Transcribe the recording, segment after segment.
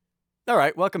All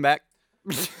right, welcome back.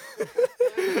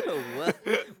 well,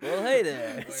 hey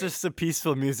there. It's just a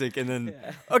peaceful music, and then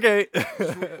okay.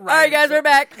 All right, guys, we're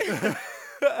back.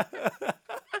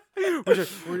 We're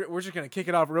just gonna kick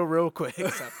it off real quick.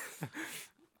 So.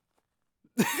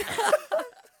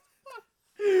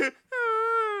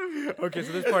 Okay,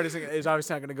 so this part is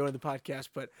obviously not going to go in the podcast,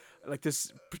 but like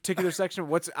this particular section,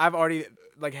 I've already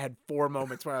like had 4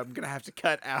 moments where I'm going to have to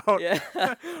cut out. Yeah.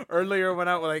 Earlier when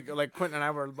I like Quentin and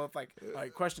I were both like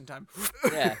question time.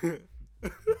 Yeah.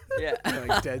 Yeah.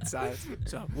 Like dead silence.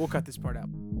 So we'll cut this part out.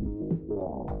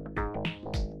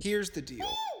 Here's the deal.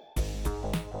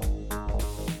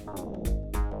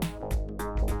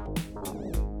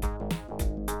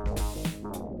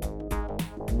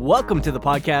 Welcome to the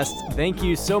podcast. Thank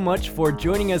you so much for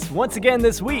joining us once again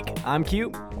this week. I'm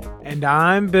Q. And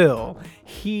I'm Bill.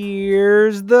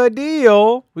 Here's the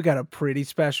deal. We got a pretty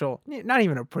special, not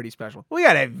even a pretty special, we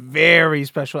got a very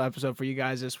special episode for you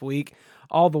guys this week.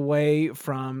 All the way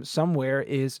from somewhere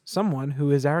is someone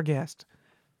who is our guest.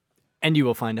 And you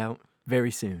will find out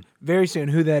very soon. Very soon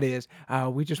who that is.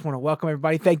 We just want to welcome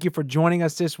everybody. Thank you for joining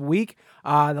us this week.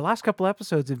 The last couple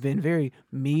episodes have been very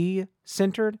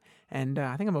me-centered, and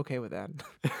I think I'm okay with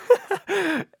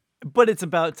that. But it's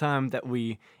about time that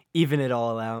we even it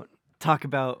all out, talk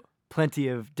about plenty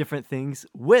of different things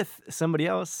with somebody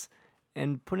else,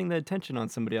 and putting the attention on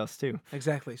somebody else too.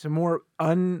 Exactly. Some more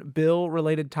un-Bill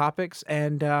related topics,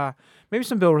 and maybe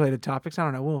some Bill related topics. I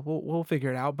don't know. We'll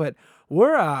figure it out. But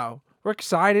we're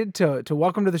excited to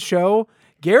welcome to the show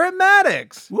Garet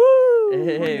Maddox. Woo!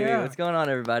 Hey, Yeah. what's going on,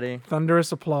 everybody?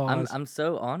 Thunderous applause. I'm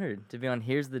so honored to be on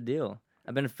Here's the Deal.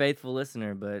 I've been a faithful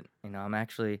listener, but I'm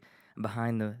actually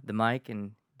behind the mic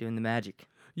and doing the magic.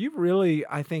 You've really,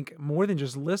 I think, more than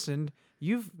just listened.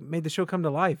 You've made the show come to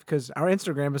life because our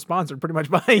Instagram is sponsored pretty much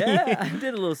by Yeah, I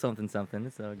did a little something.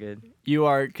 It's all good. You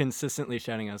are consistently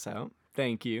shouting us out.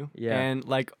 Thank you. Yeah. And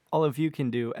like all of you can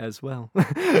do as well.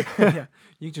 Yeah,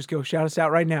 you just go shout us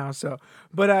out right now. So,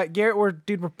 but Garet, we're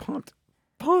pumped.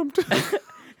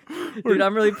 Dude,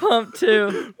 I'm really pumped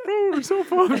too. Bro, we're so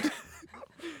pumped.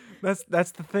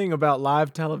 That's the thing about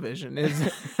live television is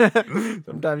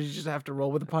sometimes you just have to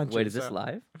roll with the punches. Wait, is this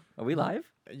live? Are we live?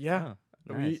 Yeah,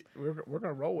 Oh, nice. we're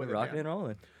gonna roll with it. Rocking Man. and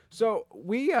rolling. So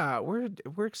we're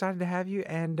excited to have you,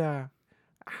 and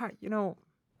how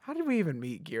did we even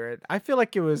meet, Garet? I feel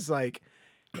like it was like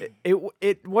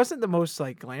it wasn't the most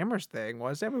like glamorous thing,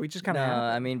 was it? I mean, we just kind No, of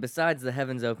I mean, besides the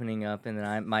heavens opening up and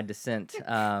then my descent.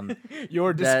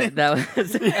 your descent. That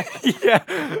was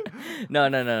Yeah.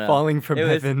 No. Falling from It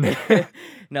was- heaven.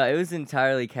 No, it was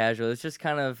entirely casual. It's just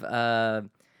kind of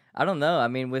I don't know. I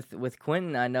mean, with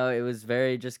Quentin, I know it was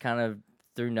very just kind of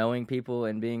through knowing people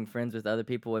and being friends with other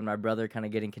people, and my brother kind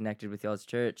of getting connected with y'all's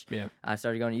church. Yeah. I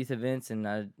started going to youth events, and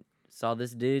I saw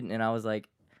this dude, and I was like,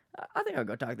 I think I'll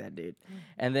go talk to that dude.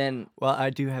 And then, Well,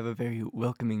 I do have a very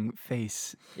welcoming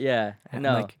face. yeah, And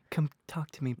no, like, come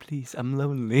talk to me, please. I'm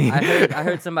lonely. I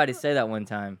heard somebody say that one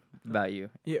time about you.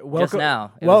 Yeah, Just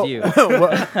now, it was you.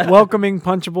 welcoming,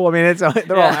 punchable. I mean,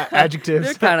 they're all adjectives.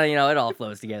 They're kind of, it all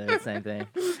flows together. The same thing.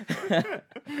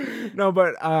 No,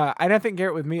 but and I think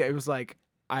Garet with me, it was like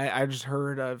I just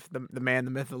heard of the man,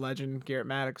 the myth, the legend, Garet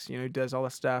Maddox. He does all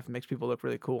this stuff, makes people look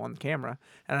really cool on the camera,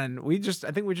 and we just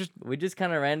kind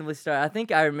of randomly started. I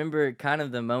think I remember kind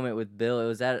of the moment with Bill. It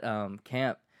was at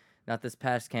camp, not this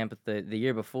past camp, but the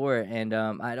year before, and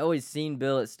I'd always seen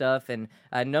Bill at stuff, and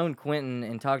I'd known Quentin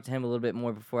and talked to him a little bit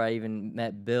more before I even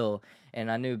met Bill,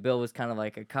 and I knew Bill was kind of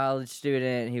like a college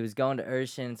student. He was going to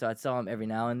Urshan, so I saw him every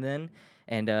now and then.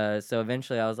 And so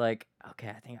eventually I was like, okay,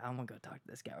 I think I'm going to go talk to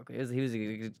this guy real quick. He was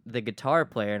the guitar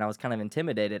player, and I was kind of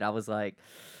intimidated. I was like,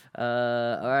 all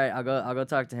right, I'll go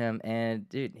talk to him. And,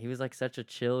 dude, he was like such a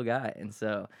chill guy. And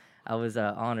so I was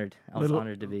honored. I was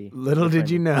honored to be. Little did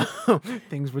you know,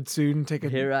 things would soon take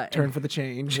a turn for the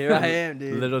change. Here I am,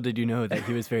 dude. Little did you know that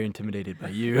he was very intimidated by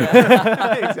you.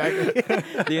 Exactly.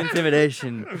 The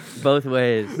intimidation, both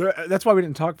ways. That's why we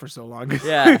didn't talk for so long.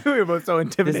 Yeah. We were both so This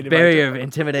intimidated. barrier of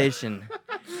intimidation.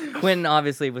 Quentin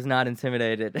obviously was not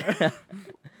intimidated.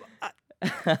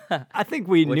 I think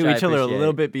we Which knew I each other a appreciate.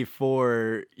 little bit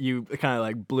before you kind of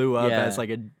like blew up Yeah. as like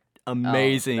an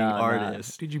amazing no.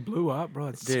 artist. Dude, you blew up,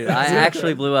 bro. Dude, I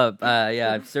actually blew up.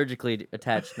 Yeah, I'm surgically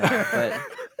attached now. But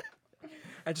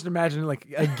I just imagine like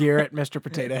a Garet Mr.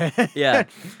 Potato Head.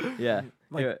 yeah.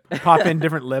 Like pop in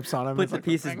different lips on him. Put It's the like,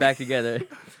 pieces back together.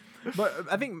 But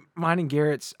I think mine and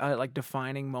Garrett's like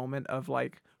defining moment of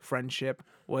like friendship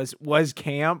was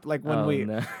camp. Like when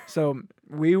No. so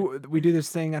we do this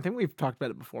thing. I think we've talked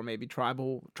about it before. Maybe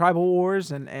tribal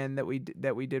wars and that we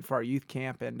did for our youth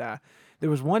camp. And there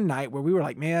was one night where we were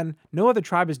like, man, no other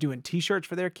tribe is doing T-shirts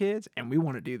for their kids, and we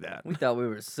want to do that. We thought we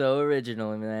were so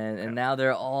original, man, and now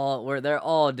they're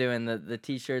all doing the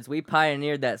T-shirts. We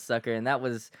pioneered that sucker, and that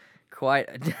was quite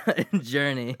a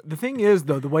journey. The thing is,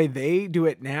 though, the way they do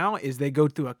it now is they go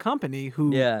through a company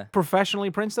who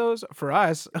professionally prints those for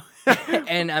us.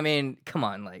 And I mean, come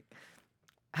on, like,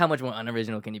 how much more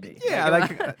unoriginal can you be? Yeah,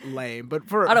 like lame. But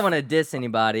I don't want to diss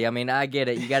anybody. I mean, I get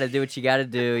it. You got to do what you got to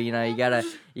do. You know, you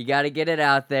gotta get it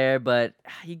out there, but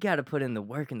you got to put in the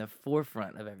work in the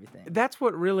forefront of everything. That's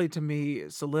what really, to me,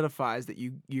 solidifies that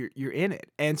you're in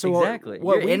it. And so exactly,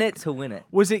 you're in it to win it.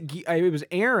 Was it? It was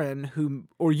Aaron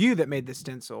or you that made the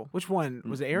stencil. Which one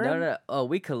was it? Aaron? No. Oh,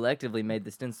 we collectively made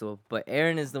the stencil, but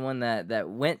Aaron is the one that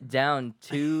went down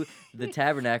to the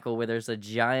tabernacle where there's a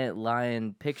giant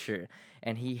lion picture.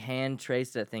 And he hand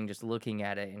traced that thing just looking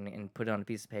at it and put it on a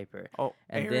piece of paper. Oh,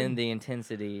 and Aaron. Then the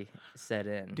intensity set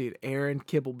in. Dude, Aaron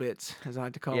Kibblebits, as I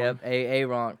like to call him. Yep,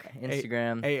 A-Ronk,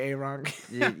 Instagram.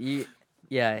 A-Ronk.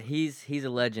 Yeah, he's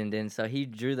a legend. And so he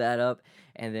drew that up,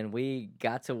 and then we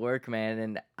got to work, man.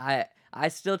 And I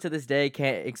still to this day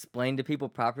can't explain to people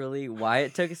properly why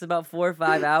it took us about 4 or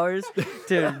 5 hours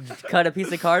to cut a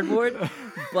piece of cardboard.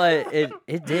 But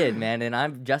it did, man. And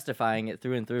I'm justifying it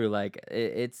through and through. Like,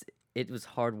 it was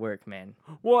hard work, man.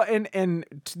 Well, and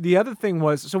the other thing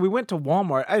was, so we went to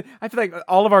Walmart. I feel like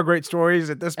all of our great stories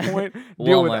at this point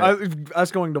deal with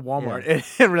us going to Walmart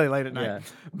really late at night. Yeah.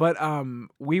 But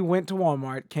we went to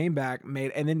Walmart, came back,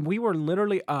 and then we were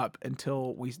literally up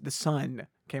until the sun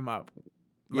came up.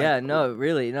 Like,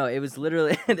 it was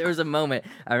literally, there was a moment,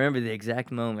 I remember the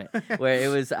exact moment,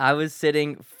 where I was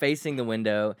sitting facing the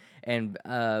window, and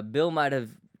Bill might have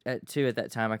too at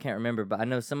that time, I can't remember, but I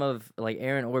know some of like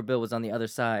Aaron or Bill was on the other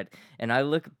side, and I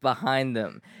look behind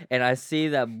them and I see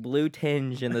that blue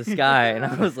tinge in the sky, and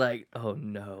I was like, oh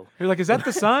no. You're like, is that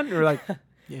the sun? You're like,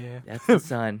 yeah, that's the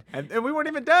sun. and we weren't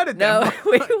even done at that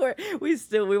point.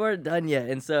 we weren't done yet,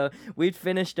 and so we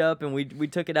finished up and we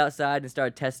took it outside and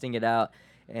started testing it out,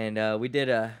 and we did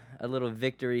a little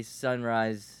victory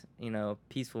sunrise,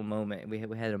 peaceful moment. We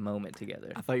had a moment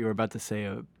together. I thought you were about to say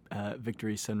a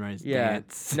victory sunrise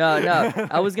dance. No.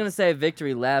 I was going to say a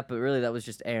victory lap, but really that was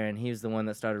just Aaron. He was the one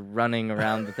that started running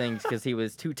around the things because he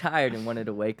was too tired and wanted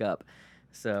to wake up.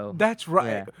 So that's right.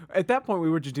 Yeah. At that point, we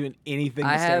were just doing anything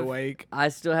to stay awake. I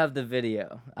still have the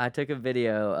video. I took a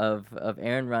video of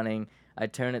Aaron running. I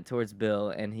turn it towards Bill,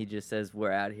 and he just says,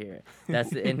 "We're out here."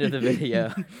 That's the end of the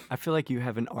video. I feel like you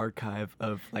have an archive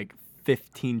of like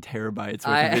 15 terabytes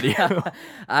worth of video.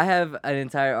 I have an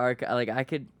entire archive. Like, I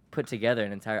could put together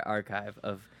an entire archive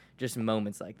of just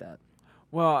moments like that.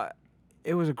 Well,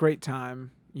 it was a great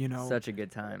time, Such a good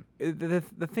time.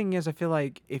 The thing is, I feel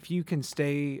like if you can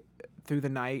stay through the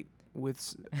night with,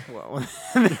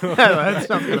 that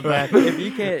sounds kind of bad.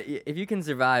 If you can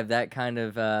survive that kind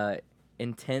of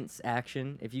intense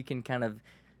action, if you can kind of,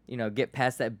 get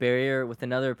past that barrier with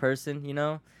another person,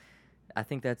 I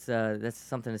think that's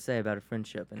something to say about a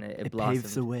friendship, and it blossomed.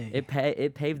 Paves the way.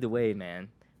 It paved the way, man.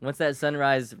 Once that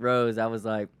sunrise rose, I was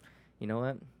like, you know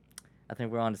what? I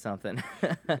think we're on to something.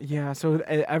 Yeah, so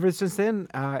ever since then,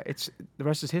 the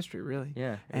rest is history, really.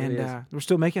 Yeah, and we're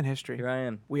still making history. Here I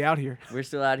am. We out here. We're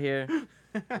still out here.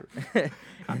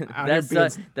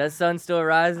 That sun's still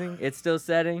rising. It's still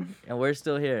setting, and we're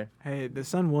still here. Hey, the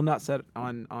sun will not set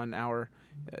on our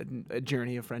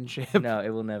journey of friendship. No, it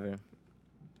will never.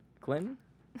 Quentin?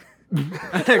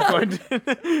 Quentin.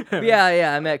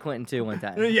 Yeah, I met Quentin too one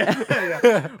time.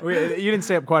 Yeah. You didn't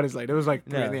stay up quite as late. It was like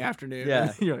 3 in the afternoon.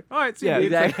 Yeah. You're like, all right, see you.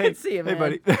 Exactly. See you, man. Hey,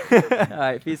 buddy. All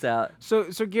right, peace out. So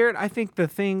Garrett, I think the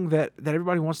thing that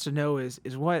everybody wants to know is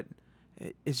what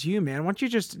is you, man. Why don't you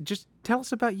just tell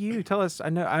us about you? Tell us. I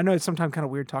know it's sometimes kind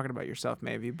of weird talking about yourself,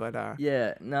 maybe, but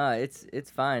yeah, no,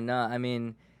 it's fine. No, I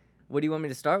mean, what do you want me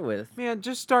to start with? Man,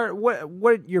 just start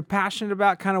what you're passionate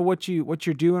about, kind of what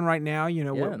you're doing right now.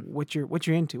 What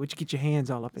you're into, what you get your hands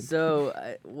all up into.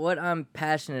 So what I'm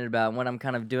passionate about, and what I'm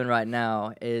kind of doing right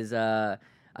now is I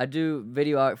do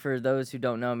video art. For those who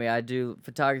don't know me, I do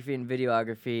photography and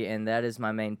videography, and that is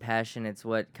my main passion. It's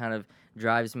what kind of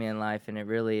drives me in life, and it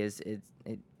really is.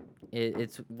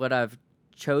 It's what I've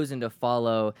chosen to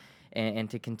follow and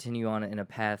to continue on in a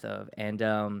path of, and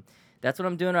that's what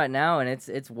I'm doing right now, and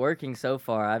it's working so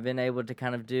far. I've been able to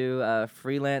kind of do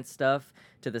freelance stuff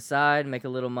to the side, make a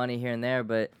little money here and there,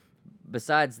 but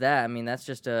besides that, I mean, that's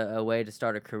just a way to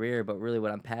start a career, but really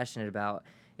what I'm passionate about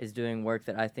is doing work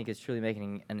that I think is truly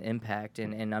making an impact,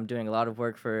 and I'm doing a lot of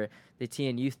work for the teen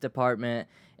and youth department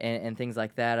and things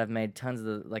like that. I've made tons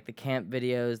of the camp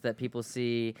videos that people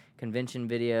see, convention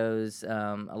videos,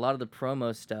 a lot of the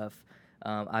promo stuff.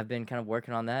 I've been kind of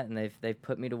working on that, and they've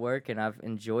put me to work, and I've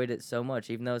enjoyed it so much.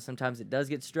 Even though sometimes it does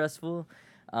get stressful,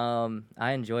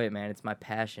 I enjoy it, man. It's my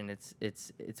passion.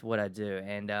 It's what I do,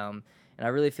 and I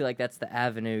really feel like that's the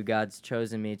avenue God's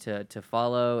chosen me to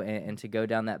follow and to go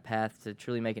down that path to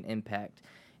truly make an impact.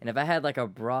 And if I had like a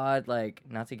broad, like,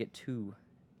 not to get too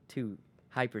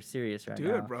hyper serious right now.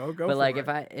 Do it, bro. Go but for like it.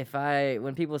 if I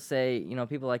when people say,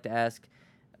 people like to ask,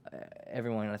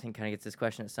 everyone I think kind of gets this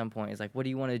question at some point, is like, what do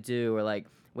you want to do, or like,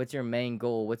 what's your main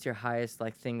goal, what's your highest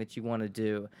like thing that you want to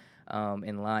do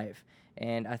in life.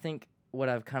 And I think what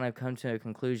I've kind of come to a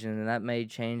conclusion, and that may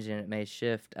change and it may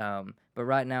shift, but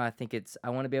right now I think I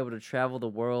want to be able to travel the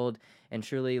world and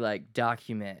truly like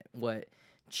document what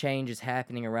change is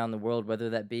happening around the world, whether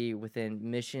that be within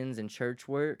missions and church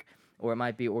work, or it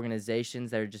might be organizations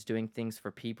that are just doing things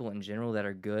for people in general that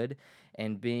are good,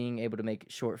 and being able to make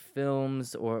short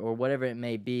films or whatever it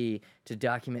may be to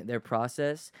document their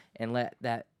process and let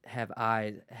that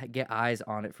get eyes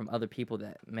on it from other people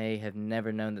that may have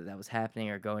never known that was happening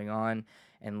or going on,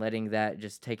 and letting that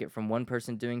just take it from one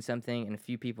person doing something and a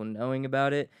few people knowing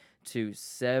about it to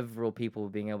several people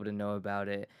being able to know about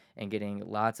it and getting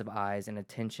lots of eyes and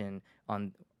attention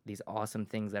on these awesome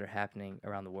things that are happening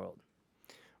around the world.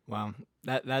 Wow,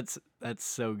 that's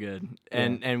so good,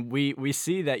 and we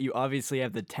see that you obviously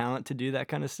have the talent to do that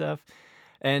kind of stuff,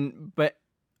 but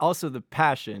also the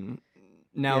passion.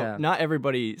 Now, not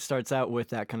everybody starts out with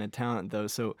that kind of talent, though.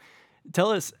 So,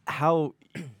 tell us how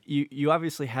you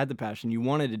obviously had the passion, you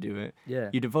wanted to do it,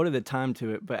 you devoted the time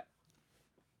to it, but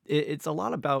it's a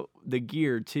lot about the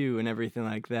gear too and everything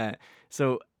like that.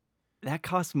 So that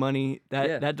costs money.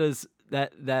 That does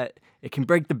that it can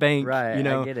break the bank, right?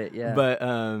 I get it. Yeah. But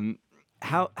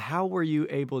how were you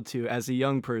able to, as a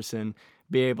young person,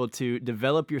 be able to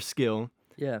develop your skill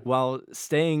while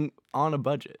staying on a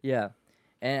budget? Yeah.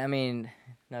 And I mean,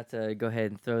 not to go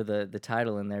ahead and throw the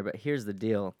title in there, but here's the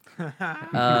deal.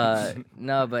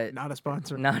 No, but Not a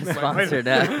sponsor. Not a sponsor.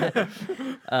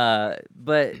 No.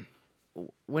 But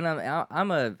when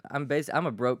I'm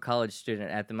a broke college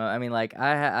student at the moment. I mean, like,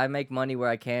 I make money where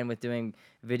I can with doing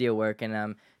video work, and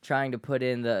I'm trying to put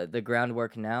in the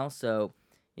groundwork now. So,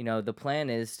 the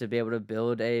plan is to be able to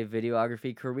build a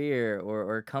videography career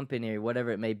or company or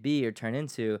whatever it may be or turn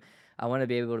into. I want to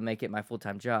be able to make it my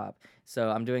full-time job.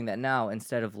 So I'm doing that now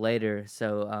instead of later,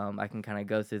 so I can kind of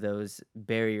go through those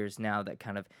barriers now that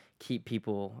kind of keep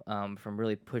people from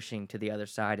really pushing to the other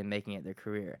side and making it their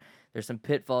career. There's some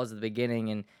pitfalls at the beginning,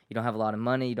 and you don't have a lot of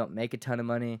money, you don't make a ton of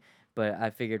money, but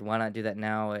I figured why not do that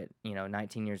now at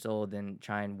 19 years old and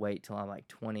try and wait till I'm like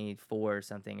 24 or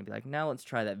something and be like, now let's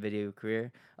try that video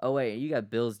career. Oh wait, you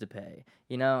got bills to pay,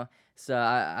 So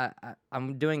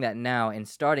I'm doing that now, and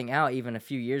starting out even a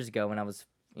few years ago when I was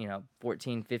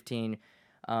 14, 15,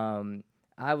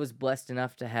 I was blessed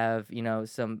enough to have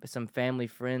some family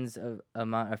friends of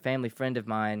mine, a family friend of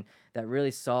mine that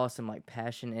really saw some like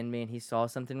passion in me, and he saw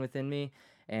something within me.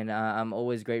 And I'm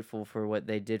always grateful for what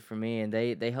they did for me, and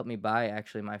they helped me buy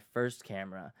actually my first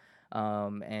camera,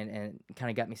 and kind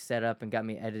of got me set up and got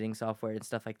me editing software and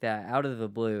stuff like that out of the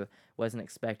blue. Wasn't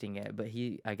expecting it, but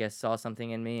he, I guess, saw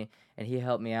something in me, and he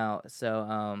helped me out.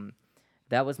 So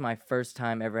that was my first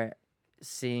time ever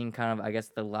seeing kind of, I guess,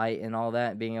 the light and all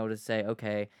that, being able to say,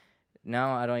 okay,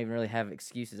 now I don't even really have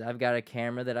excuses. I've got a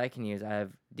camera that I can use. I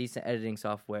have decent editing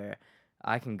software.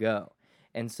 I can go.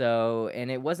 And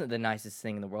it wasn't the nicest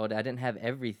thing in the world. I didn't have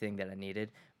everything that I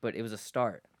needed, but it was a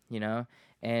start,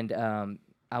 And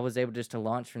I was able just to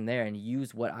launch from there and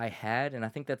use what I had. And I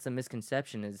think that's a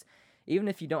misconception, is even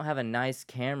if you don't have a nice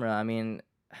camera, I mean,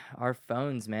 our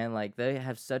phones, man, like, they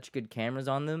have such good cameras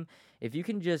on them. If you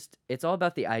can it's all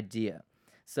about the idea.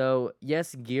 So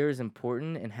yes, gear is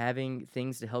important, and having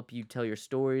things to help you tell your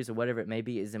stories or whatever it may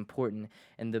be is important.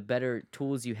 And the better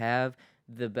tools you have,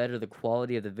 the better the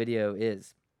quality of the video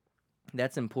is.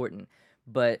 That's important.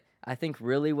 But I think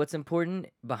really what's important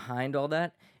behind all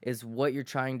that is what you're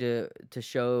trying to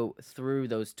show through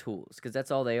those tools, because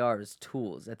that's all they are, is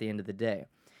tools at the end of the day.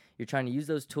 You're trying to use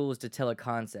those tools to tell a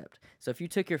concept. So if you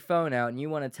took your phone out and you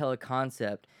want to tell a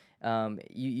concept,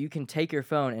 you can take your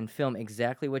phone and film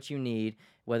exactly what you need,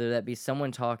 whether that be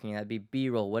someone talking, that be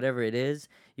B-roll, whatever it is.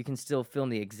 You can still film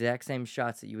the exact same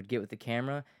shots that you would get with the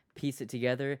camera, piece it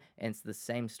together, and it's the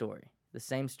same story. The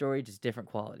same story, just different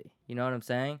quality. You know what I'm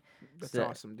saying? That's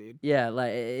awesome, dude. Yeah,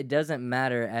 like, it doesn't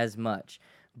matter as much.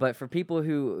 But for people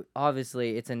who,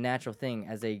 obviously, it's a natural thing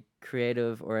as a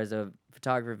creative or as a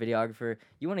photographer, videographer,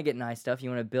 you want to get nice stuff, you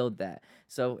want to build that.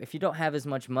 So if you don't have as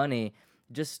much money,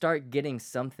 just start getting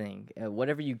something,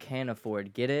 whatever you can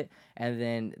afford, get it, and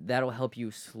then that'll help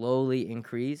you slowly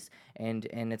increase. And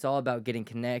it's all about getting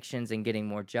connections and getting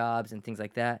more jobs and things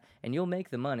like that, and you'll make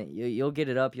the money. You'll get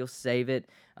it up, you'll save it.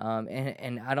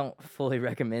 And I don't fully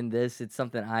recommend this. It's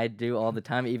something I do all the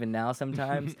time, even now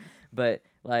sometimes. But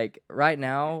like right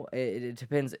now, it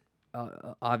depends,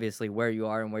 obviously, where you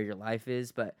are and where your life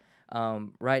is. But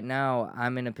right now,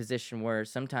 I'm in a position where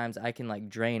sometimes I can like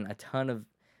drain a ton of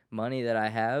money that I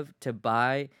have to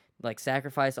buy, like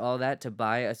sacrifice all that to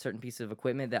buy a certain piece of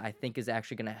equipment that I think is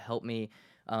actually going to help me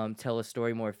tell a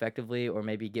story more effectively, or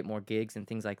maybe get more gigs and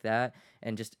things like that,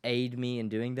 and just aid me in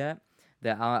doing that.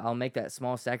 That I'll make that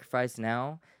small sacrifice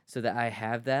now so that I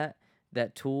have that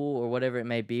tool or whatever it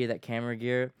may be, that camera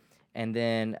gear, and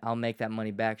then I'll make that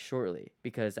money back shortly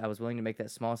because I was willing to make that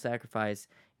small sacrifice,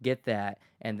 get that,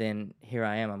 and then here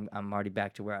I am. I'm already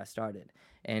back to where I started.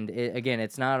 And again,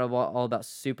 it's not all about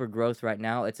super growth right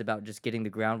now. It's about just getting the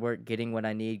groundwork, getting what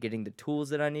I need, getting the tools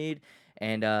that I need,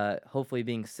 and hopefully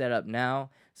being set up now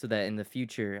so that in the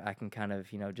future I can kind of,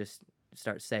 just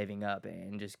start saving up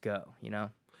and just go,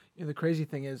 The crazy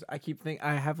thing is, I keep thinking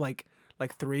I have like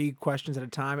 3 questions at a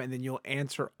time, and then you'll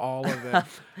answer all of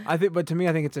it. But to me,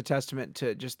 I think it's a testament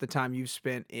to just the time you've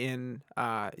spent in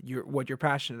what you're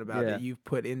passionate about, that you've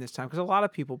put in this time. Because a lot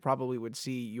of people probably would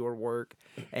see your work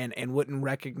and wouldn't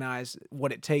recognize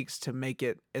what it takes to make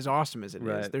it as awesome as it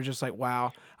is. They're just like,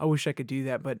 wow, I wish I could do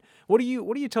that. But what do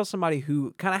you tell somebody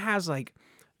who kind of has like,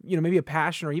 maybe a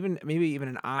passion or maybe even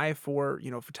an eye for,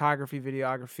 photography,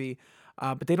 videography,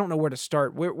 but they don't know where to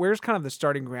start? Where's kind of the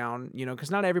starting ground, because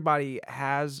not everybody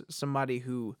has somebody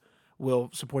who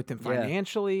will support them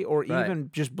financially or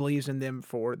even just believes in them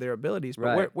for their abilities.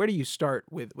 But where do you start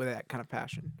with that kind of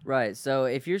passion? Right. So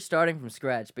if you're starting from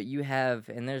scratch, but you have,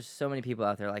 and there's so many people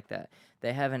out there like that,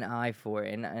 they have an eye for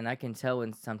it. And I can tell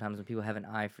sometimes when people have an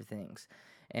eye for things.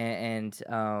 And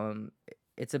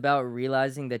it's about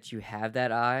realizing that you have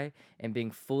that eye and being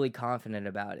fully confident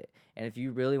about it. And if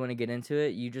you really want to get into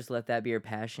it, you just let that be your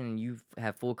passion, and you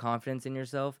have full confidence in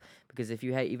yourself. Because if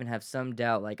you even have some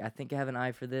doubt, like, I think I have an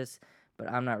eye for this, but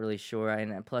I'm not really sure,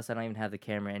 and plus I don't even have the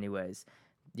camera anyways,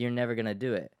 you're never going to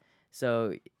do it.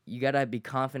 So you got to be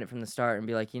confident from the start and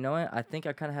be like, you know what, I think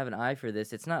I kind of have an eye for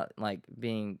this. It's not like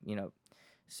being,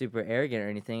 super arrogant or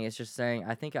anything. It's just saying,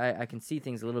 I think I can see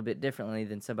things a little bit differently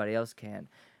than somebody else can.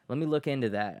 Let me look into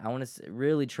that. I want to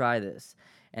really try this.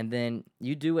 And then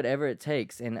you do whatever it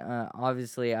takes. And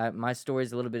obviously, my story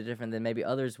is a little bit different than maybe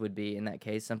others would be in that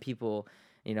case. Some people,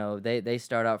 they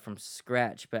start out from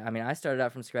scratch. But, I started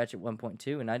out from scratch at one point,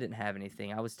 too, and I didn't have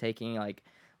anything. I was taking, like,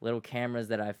 little cameras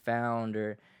that I found,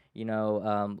 or,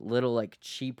 little, like,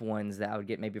 cheap ones that I would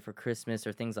get maybe for Christmas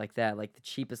or things like that, like the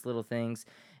cheapest little things.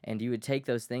 And you would take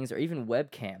those things, or even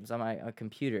webcams on my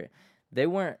computer. They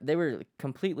were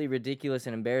completely ridiculous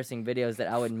and embarrassing videos that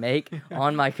I would make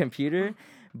on my computer,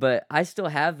 but I still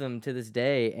have them to this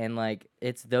day, and like,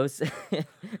 it's those.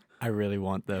 I really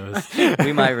want those.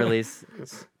 We might release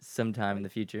sometime in the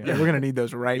future. Yeah, we're gonna need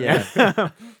those right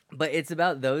now. But it's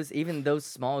about those, even those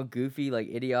small, goofy, like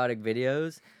idiotic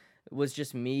videos, was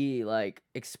just me like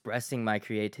expressing my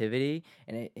creativity,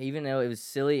 and even though it was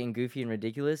silly and goofy and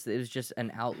ridiculous, it was just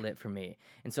an outlet for me.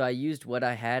 And so I used what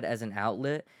I had as an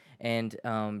outlet. And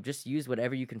just use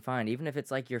whatever you can find, even if it's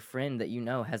like your friend that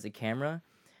has a camera.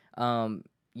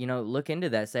 Look into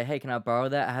that. Say, hey, can I borrow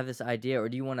that? I have this idea. Or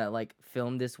do you want to like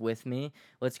film this with me?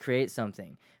 Let's create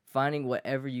something. Finding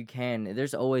whatever you can.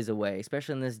 There's always a way,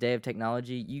 especially in this day of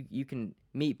technology. You can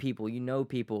meet people,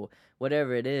 people,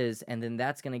 whatever it is, and then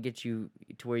that's going to get you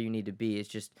to where you need to be. It's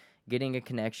just getting a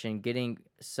connection, getting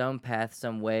some path,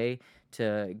 some way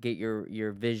to get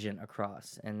your vision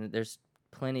across. And there's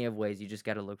plenty of ways. You just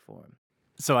got to look for them.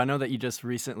 So I know that you just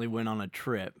recently went on a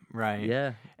trip, right?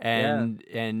 Yeah.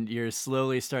 And you're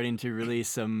slowly starting to release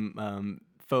some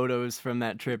photos from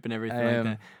that trip and everything like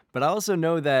that. But I also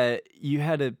know that you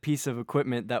had a piece of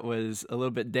equipment that was a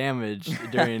little bit damaged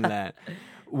during that.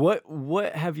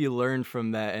 What have you learned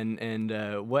from that,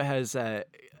 and what has that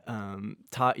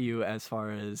taught you as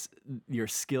far as your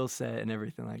skill set and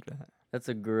everything like that? That's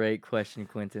a great question,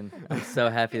 Quentin. I'm so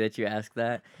happy that you asked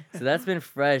that. So that's been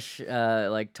fresh,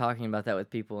 like talking about that with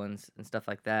people and stuff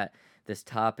like that, this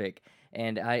topic.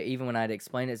 And even when I'd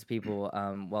explain it to people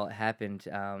while it happened,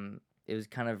 it was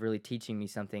kind of really teaching me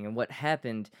something. And what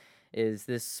happened is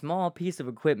this small piece of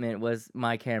equipment was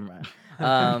my camera.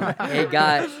 I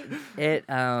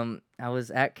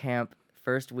was at camp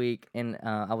first week, and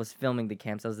I was filming the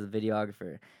camps. I was the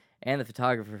videographer and the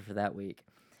photographer for that week.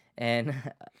 and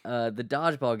the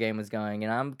dodgeball game was going,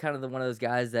 and I'm kind of one of those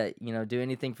guys that do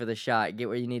anything for the shot, get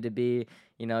where you need to be,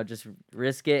 just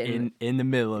risk it and in the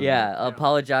middle of it.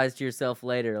 Apologize to yourself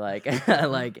later, like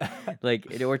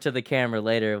or to the camera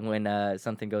later when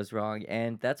something goes wrong.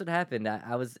 And that's what happened.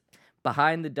 I was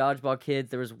behind the dodgeball kids.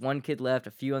 There was one kid left,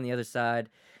 a few on the other side,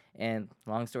 and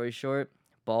long story short,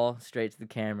 ball straight to the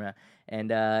camera,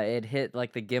 and it hit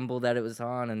like the gimbal that it was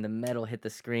on, and the metal hit the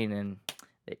screen, and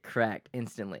it cracked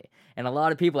instantly. And a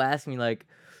lot of people ask me like,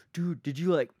 dude, did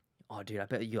you oh dude, I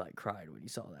bet you cried when you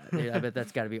saw that. Dude, I bet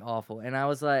that's gotta be awful. And I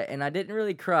was like, and I didn't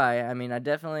really cry. I mean, I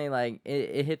definitely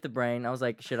it hit the brain. I was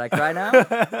like, should I cry now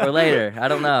or later? I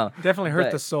don't know. Definitely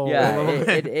hurt the soul. Yeah,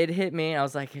 it hit me. I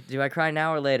was like, do I cry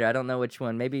now or later? I don't know which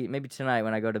one. Maybe tonight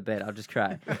when I go to bed, I'll just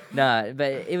cry. Nah,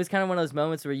 but it was kind of one of those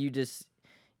moments where you just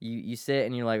you sit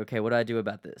and you're like, okay, what do I do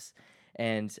about this?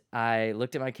 And I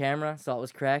looked at my camera, saw it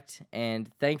was cracked,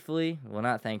 and thankfully, well,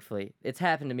 not thankfully, it's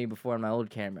happened to me before on my old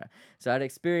camera. So I'd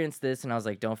experienced this, and I was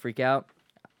like, don't freak out.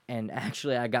 And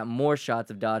actually, I got more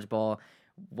shots of dodgeball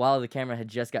while the camera had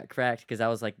just got cracked, because I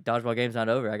was like, dodgeball game's not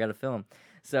over, I got to film.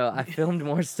 So I filmed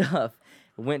more stuff,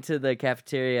 went to the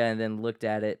cafeteria, and then looked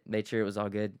at it, made sure it was all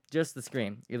good. Just the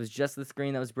screen. It was just the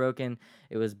screen that was broken.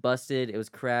 It was busted. It was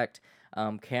cracked.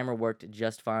 Camera worked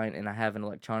just fine, and I have an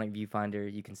electronic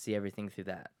viewfinder. You can see everything through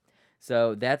that.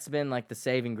 So that's been like the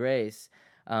saving grace,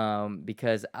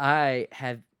 because after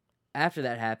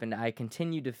that happened, I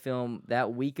continued to film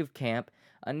that week of camp,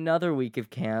 another week of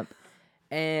camp,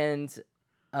 and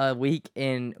a week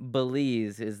in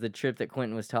Belize is the trip that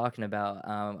Quentin was talking about.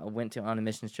 I went on a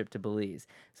missions trip to Belize.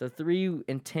 So 3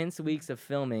 intense weeks of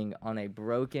filming on a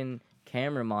broken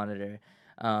camera monitor,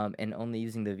 and only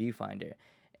using the viewfinder.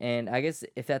 And I guess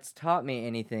if that's taught me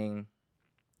anything,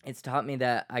 it's taught me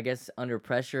that I guess under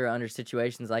pressure, under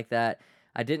situations like that,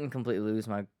 I didn't completely lose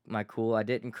my cool. I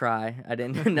didn't cry. I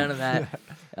didn't do none of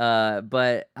that.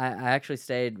 But I actually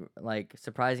stayed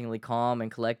surprisingly calm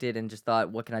and collected, and just thought,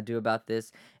 what can I do about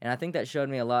this? And I think that showed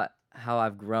me a lot how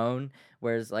I've grown.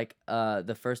 Whereas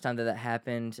the first time that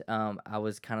happened, I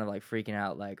was kind of freaking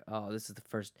out, oh, this is the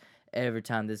first ever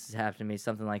time this has happened to me,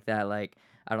 something like that.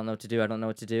 I don't know what to do. I don't know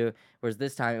what to do. Whereas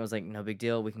this time it was no big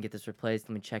deal. We can get this replaced.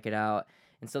 Let me check it out.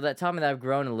 And so that taught me that I've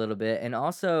grown a little bit. And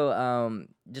also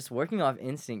just working off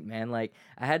instinct, man. I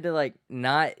had to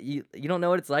you don't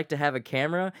know what it's like to have a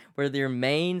camera where your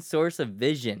main source of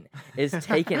vision is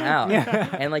taken out.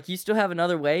 Yeah. And you still have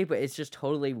another way, but it's just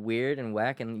totally weird and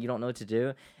whack, and you don't know what to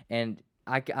do. And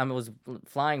I was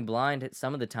flying blind at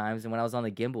some of the times, and when I was on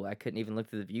the gimbal, I couldn't even look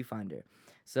through the viewfinder.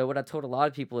 So what I told a lot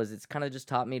of people is it's kind of just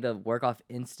taught me to work off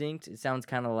instinct. It sounds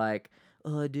kind of like,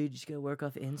 oh, dude, you just gotta work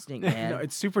off instinct, man. No,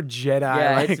 it's super Jedi.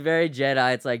 Yeah, it's very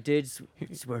Jedi. It's like, dude,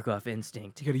 just work off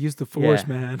instinct. You gotta use the Force,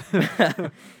 man.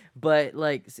 But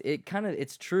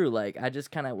it's true. I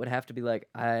just kind of would have to be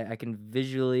I can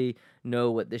visually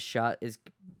know what this shot is.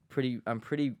 I'm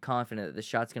pretty confident that the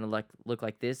shot's gonna look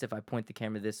like this if I point the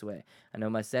camera this way. I know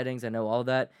my settings, I know all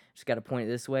that. Just gotta point it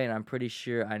this way, and I'm pretty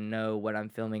sure I know what I'm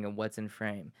filming and what's in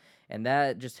frame. And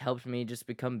that just helped me just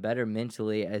become better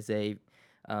mentally as a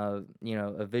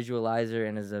visualizer,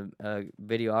 and as a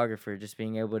videographer, just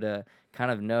being able to kind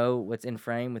of know what's in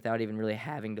frame without even really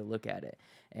having to look at it.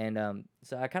 And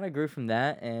so I kind of grew from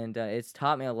that, and it's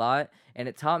taught me a lot, and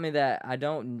it taught me that I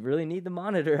don't really need the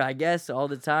monitor, I guess, all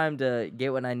the time to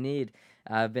get what I need.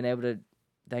 I've been able to,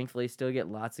 thankfully, still get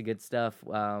lots of good stuff,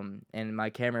 and my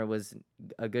camera was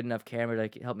a good enough camera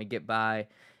to help me get by,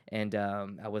 and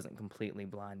I wasn't completely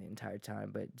blind the entire time.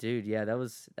 But dude, yeah, that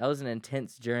was an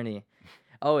intense journey.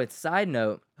 Oh, it's side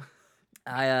note,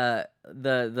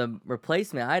 the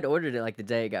replacement, I'd ordered it the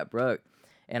day it got broke.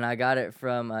 And I got it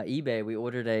from eBay. We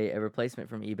ordered a replacement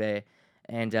from eBay.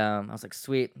 And I was like,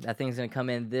 sweet, that thing's going to come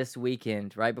in this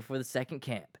weekend, right before the second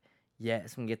camp.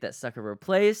 Yes, we can get that sucker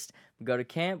replaced. We go to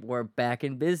camp. We're back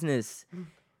in business.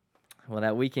 Well,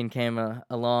 that weekend came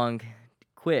along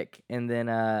quick. And then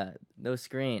no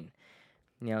screen.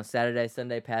 Saturday,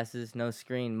 Sunday passes, no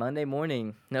screen. Monday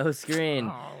morning, no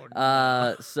screen. Oh,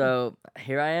 no. So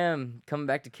here I am, coming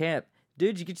back to camp.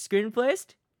 Dude, did you get your screen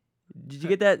replaced? Did you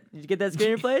get that? Did you get that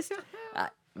screen replaced?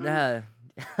 No.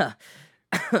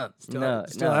 Still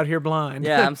out here blind.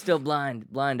 Yeah, I'm still blind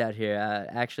out here.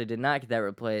 I actually did not get that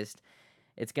replaced.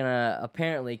 It's gonna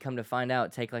apparently, come to find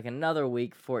out, take another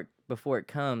week before it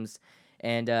comes.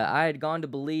 And I had gone to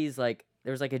Belize. There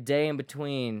was a day in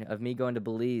between of me going to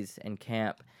Belize and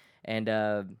camp, and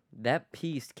that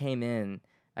piece came in.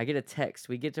 I get a text.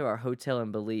 We get to our hotel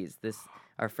in Belize.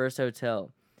 Our first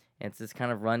hotel. And it's this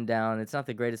kind of rundown. It's not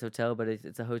the greatest hotel, but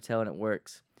it's a hotel, and it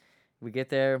works. We get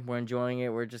there, we're enjoying it,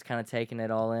 we're just kind of taking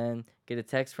it all in. Get a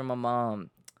text from my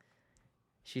mom.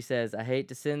 She says, "I hate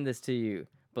to send this to you,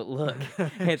 but look."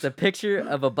 It's a picture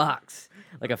of a box,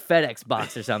 like a FedEx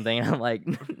box or something. And I'm like,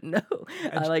 no.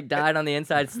 I like died on the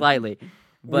inside slightly.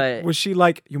 But was she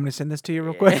like, "You want me to send this to you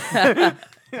real quick?"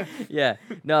 Yeah.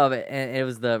 No, but and it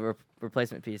was the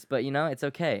replacement piece. But, it's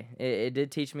okay. It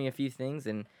did teach me a few things,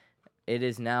 and it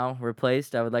is now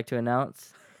replaced. I would like to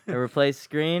announce a replaced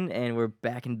screen, and we're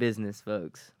back in business,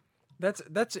 folks. That's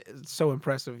so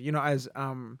impressive. As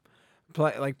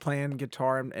playing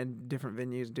guitar and different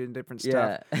venues, doing different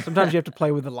stuff. Yeah. Sometimes you have to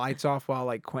play with the lights off while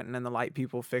like Quentin and the light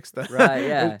people fix the Right,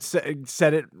 yeah.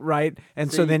 set it right,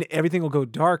 and so then everything will go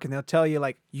dark, and they'll tell you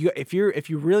like if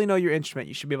you really know your instrument,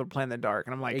 you should be able to play in the dark.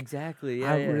 And I'm like, exactly.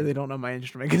 Yeah, I really don't know my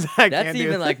instrument because I That's can't do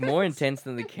even that. like more intense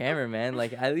than the camera, man.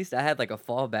 Like at least I had like a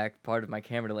fallback part of my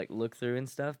camera to like look through and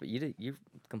stuff, but you're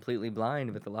completely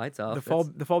blind with the lights off.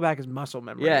 The fallback is muscle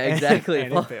memory. Yeah, exactly.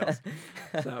 and it fails.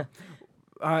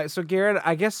 So Garrett,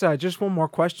 I guess just one more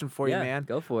question for you, man.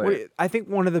 Go for it. I think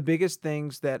one of the biggest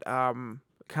things that kind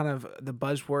of the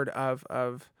buzzword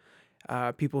of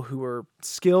people who are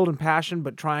skilled and passionate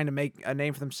but trying to make a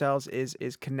name for themselves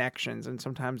is connections, and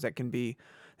sometimes there can be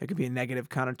a negative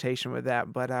connotation with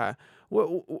that. But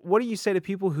what do you say to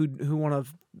people who want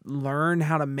to learn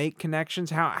how to make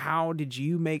connections? How did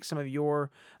you make some of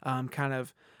your kind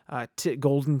of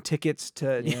golden tickets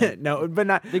to no, but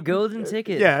not the golden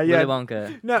ticket. Yeah, Willy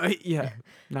Wonka. No, yeah,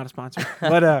 not a sponsor,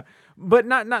 but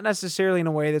not necessarily in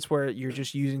a way that's where you're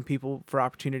just using people for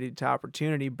opportunity to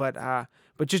opportunity, but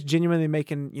just genuinely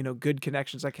making good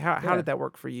connections. Like how did that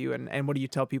work for you, and what do you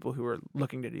tell people who are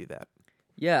looking to do that?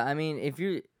 Yeah, I mean,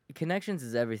 connections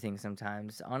is everything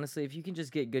sometimes. Honestly, if you can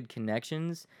just get good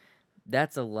connections,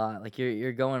 that's a lot. Like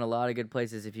you're going a lot of good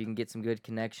places if you can get some good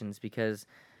connections, because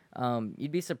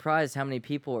you'd be surprised how many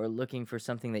people are looking for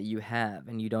something that you have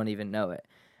and you don't even know it.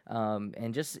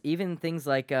 And just even things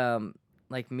like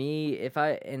me,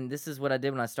 and this is what I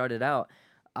did when I started out,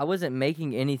 I wasn't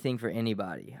making anything for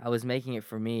anybody. I was making it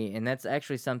for me, and that's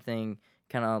actually something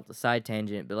kind of a side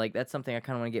tangent, but like that's something I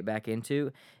kind of want to get back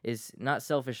into, is not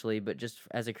selfishly, but just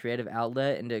as a creative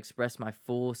outlet and to express my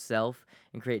full self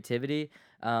and creativity,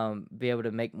 be able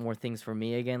to make more things for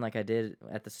me again like I did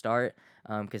at the start,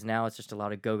 because now it's just a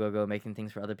lot of go making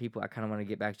things for other people. I kind of want to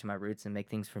get back to my roots and make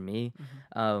things for me.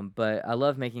 But I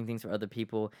love making things for other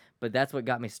people, but that's what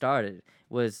got me started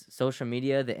was social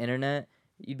media, the internet.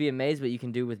 You'd be amazed what you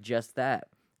can do with just that.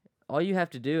 All you have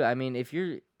to do, I mean,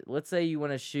 let's say you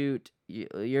want to shoot,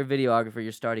 you're a videographer,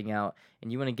 you're starting out,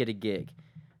 and you want to get a gig.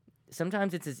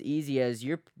 Sometimes it's as easy as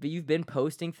you've been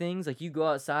posting things, like you go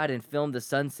outside and film the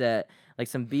sunset, like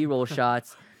some B-roll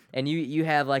shots, and you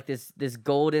have like this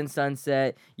golden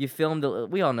sunset. You film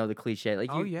we all know the cliche. Like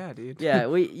Oh yeah, dude. Yeah,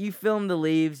 you film the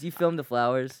leaves, you film the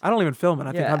flowers. I don't even film it.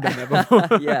 I think I've done that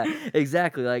before. Yeah,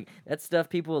 exactly. Like that's stuff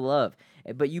people love.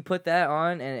 But you put that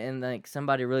on, and like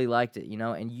somebody really liked it,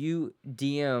 and you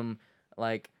DM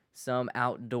like some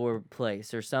outdoor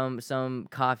place or some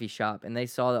coffee shop, and they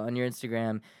saw that on your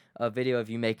Instagram, a video of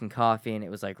you making coffee, and it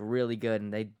was like really good,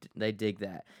 and they dig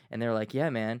that, and they're like,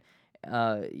 yeah, man,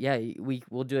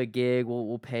 we'll do a gig,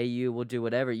 we'll pay you, we'll do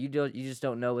whatever. You just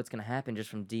don't know what's gonna happen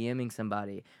just from DMing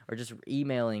somebody or just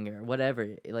emailing or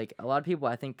whatever. Like a lot of people,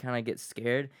 I think, kind of get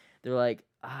scared. They're like,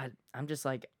 I'm just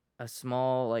like a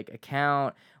small like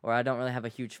account, or I don't really have a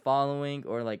huge following,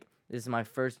 or like this is my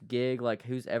first gig, like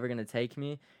who's ever gonna take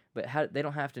me? But they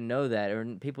don't have to know that, or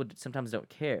people sometimes don't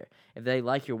care. If they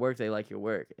like your work, they like your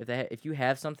work. If you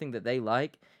have something that they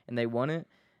like and they want it,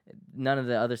 none of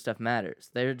the other stuff matters.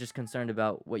 They're just concerned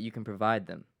about what you can provide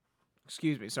them.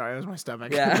 Excuse me, sorry, that was my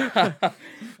stomach. Yeah.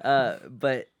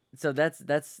 But so that's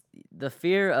the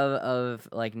fear of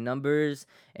like numbers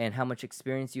and how much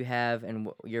experience you have and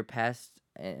your past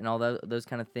and all those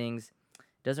kind of things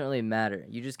doesn't really matter.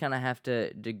 You just kind of have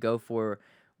to go for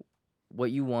what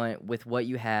you want with what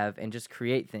you have and just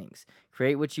create things.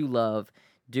 Create what you love,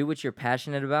 do what you're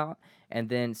passionate about, and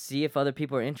then see if other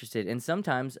people are interested. And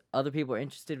sometimes other people are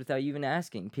interested without you even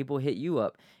asking. People hit you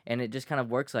up, and it just kind of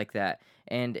works like that.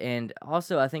 And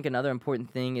also, I think another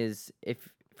important thing is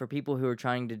for people who are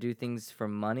trying to do things for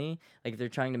money, like if they're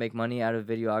trying to make money out of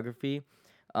videography,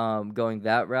 going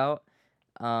that route,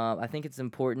 I think it's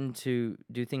important to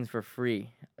do things for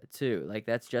free. too. Like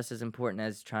that's just as important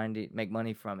as trying to make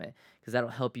money from it, because that'll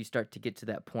help you start to get to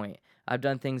that point. I've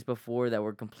done things before that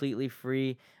were completely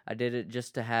free. I did it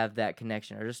just to have that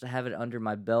connection, or just to have it under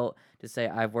my belt, to say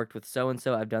I've worked with so and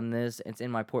so, I've done this, it's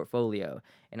in my portfolio.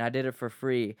 And I did it for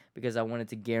free because I wanted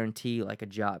to guarantee like a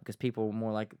job, because people were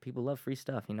more like, people love free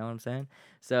stuff, you know what I'm saying?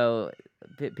 So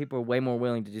people are way more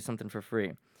willing to do something for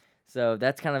free. So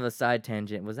that's kind of a side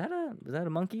tangent. Was that a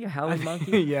monkey? A howling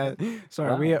monkey? Yeah.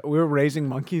 Sorry, we were raising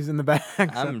monkeys in the back.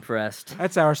 I'm impressed.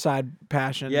 That's our side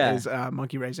passion, Yeah. is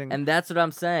monkey raising. And that's what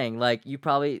I'm saying. Like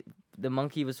the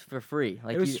monkey was for free.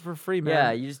 Like it was for free, man.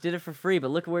 Yeah, you just did it for free. But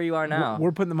look where you are now.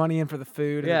 We're putting the money in for the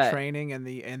food and Yeah. the training and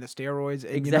the steroids.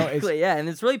 And, Exactly. Yeah, and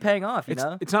it's really paying off. You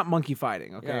know, it's not monkey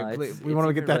fighting. Okay, Yeah, we want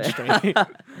to get that straight.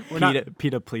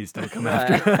 PETA, please don't come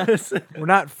after us. We're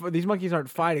not. These monkeys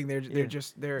aren't fighting. They're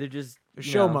just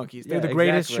show monkeys. They're the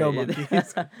greatest show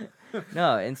monkeys.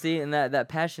 No, and see, and that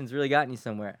passion's really gotten you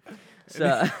somewhere.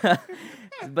 So,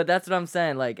 but that's what I'm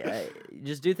saying. Like,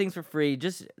 just do things for free.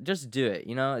 Just do it.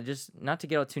 You know, just not to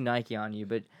get all too Nike on you,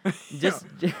 but just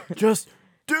do it.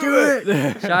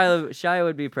 Shia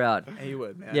would be proud. He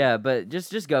would, man. Yeah, but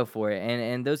just go for it,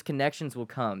 and those connections will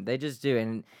come. They just do,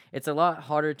 and it's a lot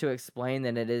harder to explain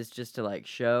than it is just to like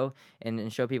show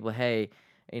and show people, hey,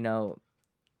 you know.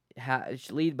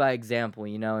 Lead by example,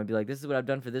 you know, and be like, this is what I've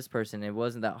done for this person. It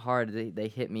wasn't that hard. They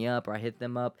hit me up, or I hit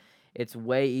them up. It's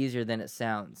way easier than it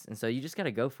sounds, and so you just got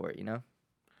to go for it, you know.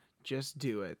 Just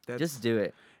do it. Just do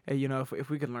it. Hey, you know, if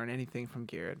we could learn anything from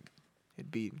Garet,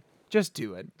 it'd be just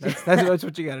do it. That's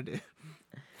what you got to do.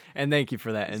 And thank you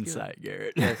for that insight,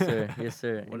 Garet. Yes, sir. Yes,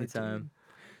 sir. Anytime.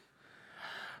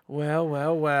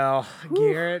 Well,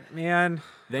 Garet, man.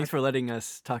 Thanks for letting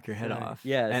us talk your head off.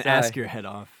 Yeah, and sorry. ask your head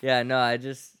off. Yeah, no,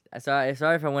 sorry if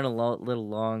I went a little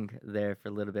long there for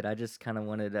a little bit. I just kind of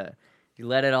wanted to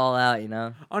let it all out, you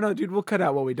know? Oh, no, dude, we'll cut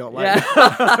out what we don't like.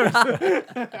 Yeah.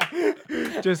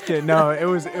 Just kidding. No, it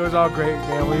was all great,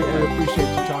 man. We appreciate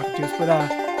you talking to us. But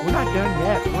we're not done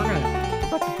yet. We're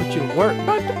about to put you to work.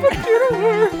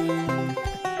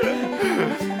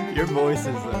 Your voice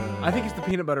is... I think it's the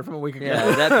peanut butter from a week ago.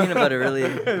 Yeah, that peanut butter really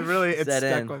it's set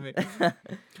stuck in. with me.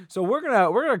 So we're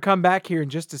gonna come back here in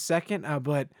just a second.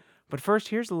 But first,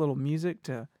 here's a little music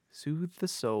to soothe the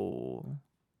soul.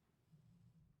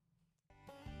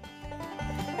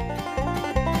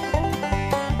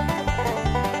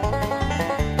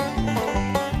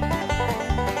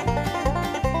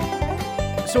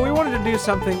 So we wanted to do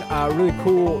something really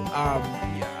cool.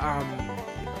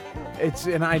 It's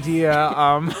an idea.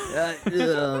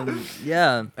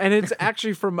 Yeah. And it's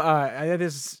actually from.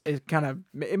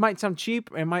 It might sound cheap.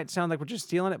 It might sound like we're just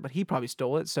stealing it, but he probably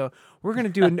stole it. So we're gonna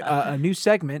do a new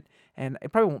segment, and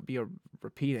it probably won't be a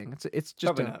repeating. It's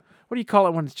just Probably not. What do you call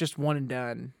it when it's just one and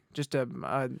done? Just a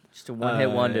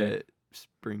one-hit wonder.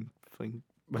 Spring fling.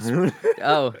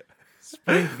 Oh,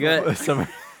 spring good. Summer.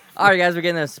 All right, guys, we're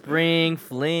getting a spring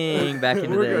fling back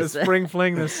into We're this. gonna spring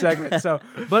fling this segment. So,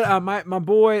 but my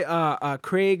boy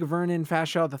Craig Vernon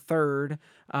Fashaw III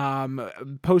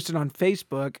posted on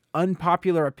Facebook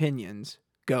unpopular opinions.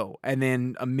 Go, and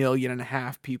then 1.5 million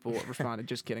people responded.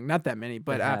 Just kidding, not that many,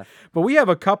 but we have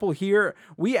a couple here.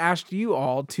 We asked you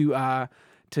all to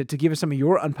give us some of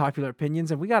your unpopular opinions,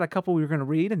 and we got a couple we were gonna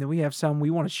read, and then we have some we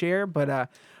want to share, but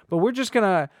we're just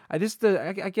gonna. I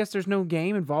guess there's no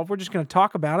game involved. We're just gonna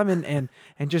talk about them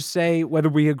and just say whether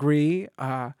we agree.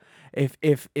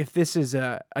 If this is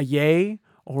a yay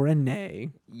or a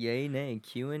nay. Yay, nay,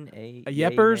 Q&A. A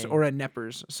yeppers or a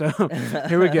neppers. So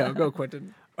here we go. Go,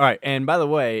 Quentin. All right, and by the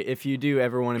way, if you do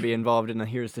ever want to be involved in the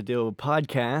Here's the Deal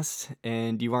podcast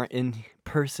and you aren't in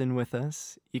person with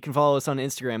us, you can follow us on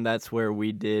Instagram. That's where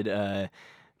we did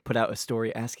put out a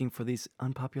story asking for these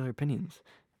unpopular opinions.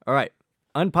 All right,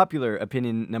 unpopular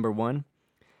opinion number 1,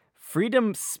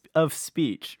 freedom of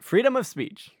speech. Freedom of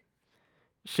speech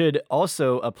should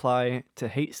also apply to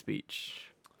hate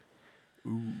speech.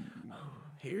 Ooh.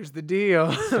 Here's the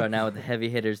deal. Starting out with the heavy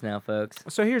hitters now, folks.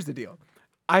 So here's the deal.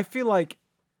 I feel like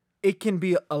it can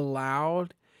be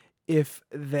allowed if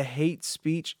the hate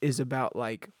speech is about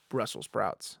like Brussels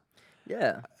sprouts.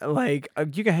 Yeah. Like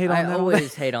you can hate on that. I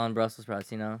always hate on Brussels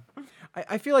sprouts, you know.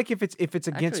 I feel like if it's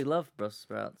against. I actually love Brussels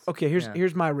sprouts. Okay,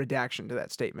 here's my redaction to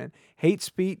that statement. Hate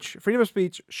speech, freedom of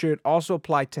speech should also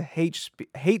apply to hate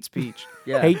speech.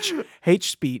 Yeah. Hate speech. Hate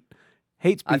speech.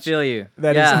 I feel you.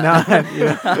 That is not. You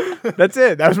know, that's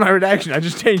it. That was my redaction. I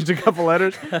just changed a couple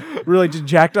letters. Really just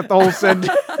jacked up the whole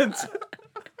sentence.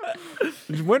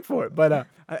 Just went for it. But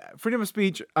freedom of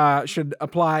speech should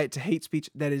apply to hate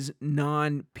speech that is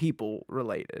non-people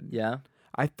related. Yeah.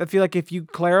 I feel like if you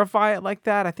clarify it like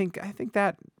that, I think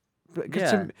that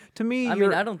Because Yeah. to me, I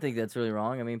mean, I don't think that's really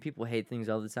wrong. I mean, people hate things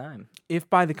all the time. if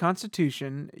by the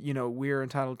Constitution, we're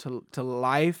entitled to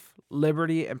life,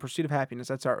 liberty, and pursuit of happiness,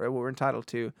 that's what we're entitled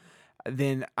to,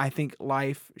 then I think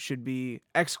life should be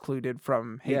excluded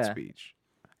from hate Yeah. speech.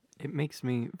 It makes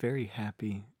me very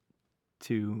happy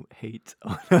to hate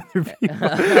on other people.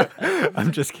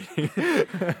 I'm just kidding.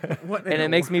 What And it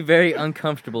makes me very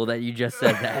uncomfortable that you just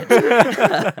said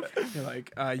that. You're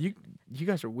like, you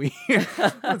guys are weird.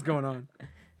 What's going on?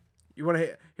 You want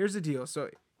to? Here's the deal. So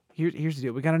here's the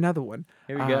deal. We got another one.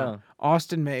 Here we go.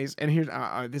 Austin Mays, and here's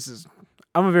this is.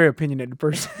 I'm a very opinionated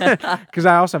person because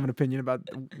I also have an opinion about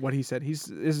what he said. This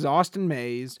is Austin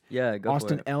Mays. Yeah, go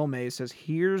Austin for it. L. Mays says,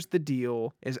 "Here's the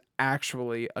deal" is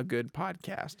actually a good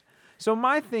podcast. So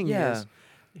my thing is,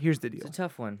 here's the deal. It's a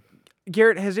tough one.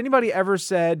 Garrett, has anybody ever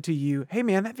said to you, "Hey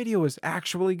man, that video was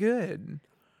actually good"?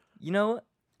 You know,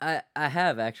 I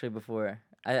have actually before.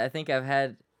 I think I've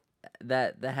had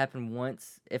that happen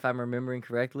once, if I'm remembering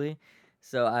correctly.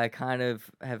 So I kind of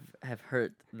have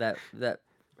hurt that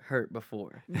hurt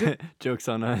before. Joke's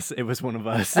on us. It was one of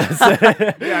us.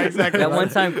 Yeah, exactly. That one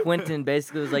time Quentin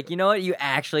basically was like, you know what, you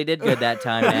actually did good that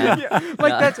time, man.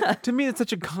 That's to me, that's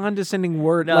such a condescending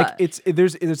word. No, Like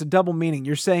there's a double meaning.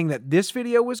 You're saying that this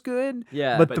video was good,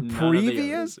 Yeah. but But the none of the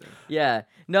previous. others. Yeah.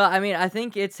 No, I mean, I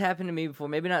think it's happened to me before.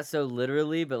 Maybe not so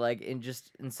literally, but like in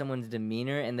someone's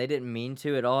demeanor, and they didn't mean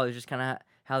to at all. It was just kind of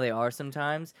how they are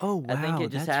sometimes. Oh, wow. I think it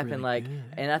just that's happened really like, good.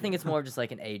 and I think it's more of just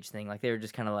like an age thing. Like they were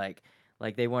just kind of like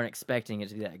they weren't expecting it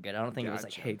to be that good. I don't think it was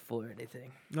like Gotcha. hateful or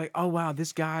anything. Like, oh wow,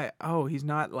 this guy. Oh, he's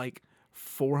not like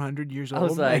 400 years old. I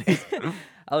was like,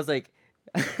 I was like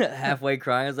halfway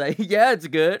crying. I was like, yeah, it's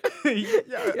good.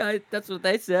 Yeah, that's what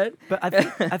they said. But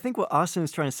I think what Austin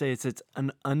is trying to say is it's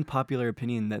an unpopular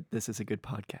opinion that this is a good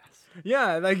podcast.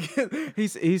 yeah, like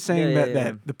he's saying Yeah,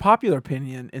 that the popular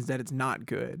opinion is that it's not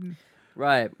good.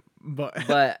 Right. But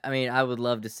But I mean, I would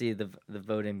love to see the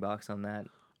voting box on that.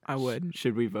 I would.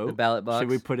 Should we vote? The ballot box. Should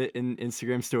we put it in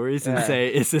Instagram stories and Yeah. say,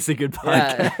 is this a good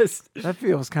Yeah. podcast? That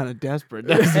feels kind of desperate.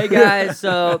 doesn't Hey it? guys,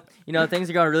 so things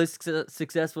are going really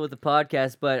successful with the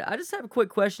podcast, but I just have a quick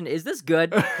question: is this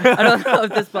good? I don't know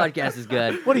if this podcast is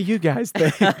good. What do you guys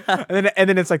think? and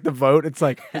then it's like the vote. It's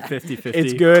like 50-50.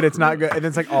 it's good. It's not good. And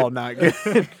it's like not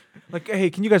good. Like, hey,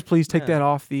 can you guys please take that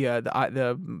off the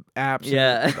apps?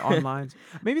 Yeah. And the onlines.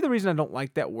 Maybe the reason I don't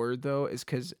like that word though is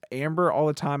because Amber all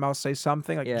the time I'll say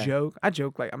something like Yeah. joke. I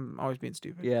joke like I'm always being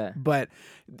stupid. Yeah. But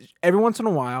every once in a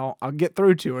while I'll get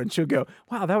through to her and she'll go,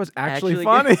 "Wow, that was actually Actually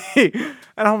funny,"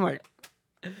 and I'm like,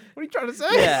 "What are you trying to say?"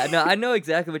 Yeah, no, I know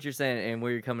exactly what you're saying and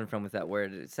where you're coming from with that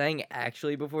word. Saying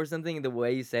actually before something, the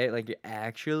way you say it, like you're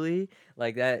actually,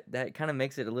 like that kind of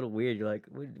makes it a little weird. You're like,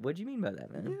 what do you mean by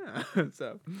that, man? Yeah.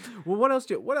 So, well, what else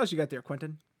you got there,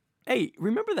 Quentin? Hey,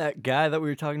 remember that guy that we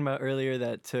were talking about earlier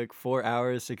that took 4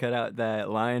 hours to cut out that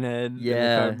lion head in the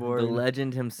Yeah, cardboard? the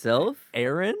legend himself,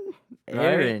 Aaron? Right?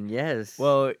 Aaron. Yes.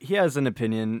 Well, he has an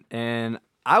opinion, and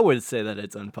I would say that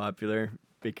it's unpopular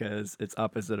because it's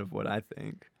opposite of what I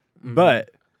think. Mhm. But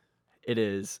it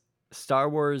is Star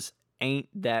Wars ain't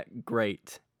that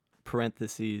great,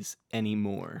 parentheses,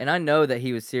 anymore. And I know that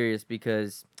he was serious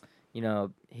because,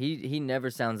 he never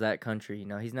sounds that country.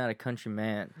 He's not a country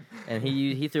man, and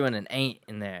he threw in an ain't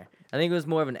in there. I think it was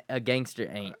more of a gangster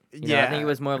ain't. I Yeah. think it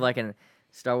was more of like an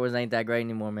Star Wars ain't that great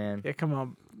anymore, man. Yeah, come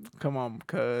on,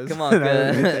 cuz. Come on,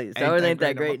 good. Star Wars ain't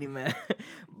that great anymore.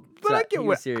 But So I get he was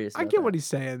what serious I about get that. what he's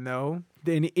saying though.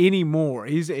 Anymore,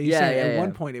 he's saying at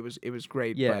one point it was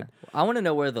great. Yeah, But I want to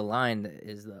know where the line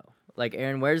is though. Like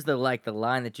Aaron, where's the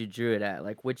line that you drew it at?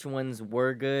 Like which ones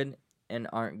were good and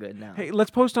aren't good now? hey,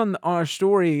 let's post on our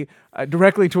story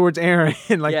directly towards Aaron.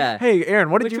 Like, Yeah. hey,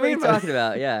 Aaron, what did which you one are mean you by talking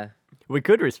about? Yeah. We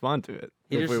could respond to it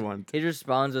He if just, we want. he just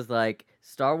responds with like,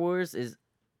 Star Wars is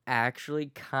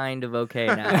actually kind of okay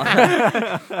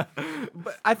now.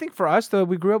 But I think for us though,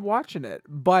 we grew up watching it.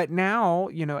 But now,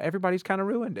 everybody's kind of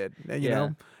ruined it. You Yeah.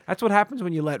 know, that's what happens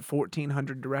when you let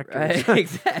 1,400 directors Right?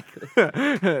 Exactly.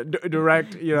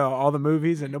 direct, all the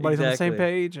movies, and nobody's on the same Exactly.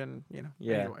 page. And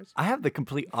Yeah. anyways. I have the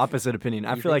complete opposite opinion.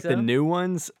 I You feel think like the so? new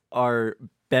ones are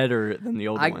better than the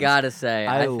old I ones. gotta say,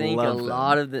 I I think a love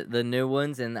lot them. of the new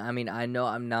ones, and I mean, I know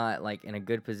I'm not like in a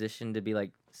good position to be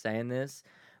like saying this,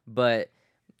 but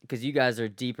because you guys are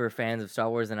deeper fans of Star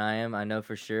Wars than I am, I know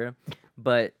for sure.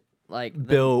 But like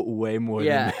Bill way more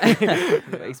yeah,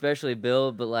 than me. especially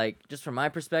Bill. But like just from my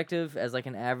perspective as like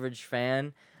an average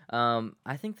fan,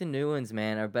 I think the new ones,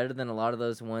 man, are better than a lot of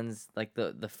those ones, like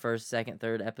the first, second,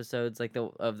 third episodes, like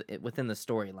within the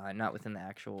storyline, not within the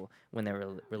actual when they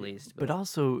were released. But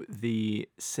also the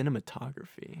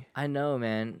cinematography. I know,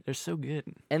 man. They're so good.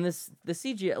 And the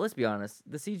CGI, let's be honest,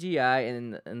 the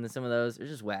CGI and some of those are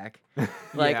just whack.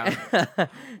 Like,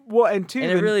 well, and two,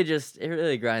 and it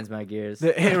really grinds my gears.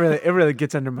 It really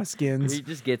gets under my skins. It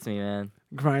just gets me, man.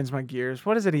 Grinds my gears.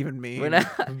 What does it even mean? I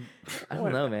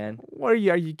don't know, man. What are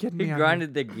you kidding me? He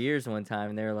grinded the gears one time,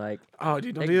 and they were like, "Oh,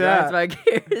 dude, don't it do that." Grinds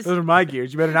my gears. Those are my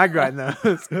gears. You better not grind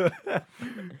those.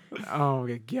 Oh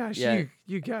my gosh, Yeah.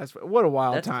 you guys, what a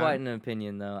wild That's time. quite an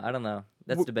opinion, though. I don't know.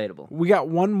 That's debatable. We got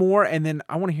one more, and then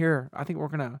I want to hear. I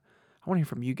want to hear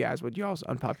from you guys what y'all's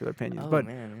unpopular opinions. Oh, but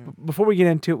man. Before we get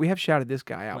into it, we have shouted this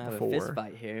guy out We'll have before. a fist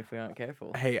fight here if we aren't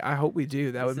careful. Hey, I hope we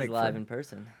do. That This would make is live for, in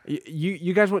person.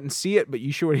 You guys wouldn't see it, but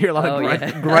you sure would hear a lot of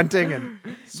Oh, grunting and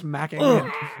smacking.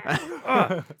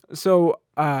 So,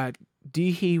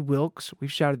 D.He Wilkes,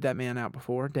 we've shouted that man out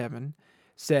before. Devin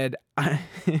said,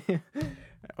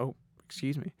 "Oh,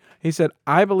 excuse me." He said,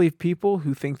 "I believe people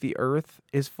who think the Earth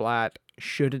is flat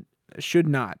should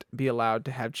not be allowed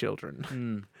to have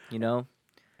children." You know,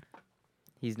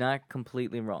 he's not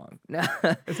completely wrong. Is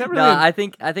that really? No, I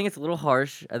think it's a little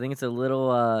harsh. I think it's a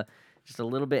little just a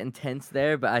little bit intense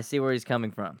there, but I see where he's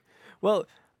coming from. Well,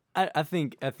 I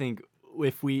think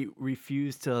if we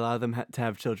refuse to allow them to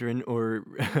have children or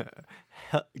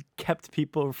kept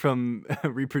people from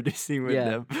reproducing with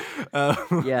them,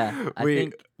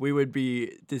 we would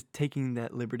be just taking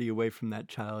that liberty away from that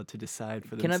child to decide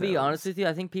for themselves. Can I be honest with you?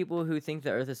 I think people who think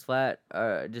the Earth is flat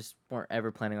just weren't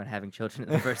ever planning on having children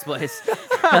in the first place.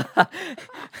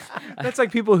 That's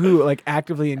like people who like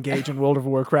actively engage in World of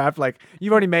Warcraft. Like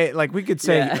you've already made, like we could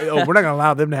say, oh, we're not gonna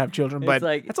allow them to have children, but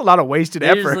like, that's a lot of wasted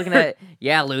they're effort. just looking at,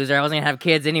 yeah, loser, I wasn't gonna have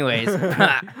kids anyways.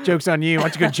 Joke's on you. Why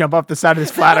don't you go jump off the side of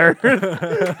this flat Earth?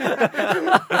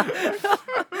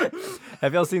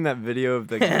 Have y'all seen that video of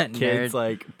the kids Nerd.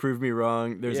 like, prove me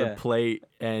wrong? There's a plate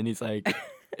and he's like,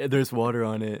 there's water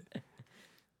on it.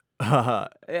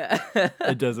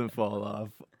 It doesn't fall off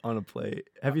on a plate.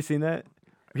 Have you seen that?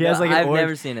 He has like an I've orange.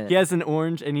 never seen it. He has an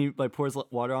orange and he like pours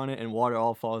water on it and water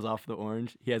all falls off the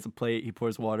orange. He has a plate. He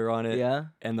pours water on it. Yeah.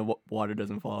 And the water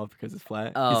doesn't fall off because it's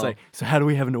flat. Oh. He's like, so how do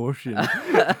we have an ocean?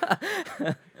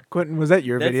 Quentin, was that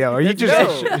your video? Or you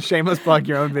just no. shameless plug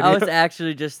your own video? I was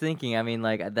actually just thinking. I mean,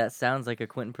 like that sounds like a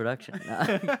Quentin production.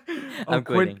 I'm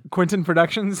quitting. Quentin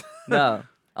Productions. No,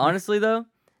 honestly though,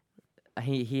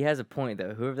 he has a point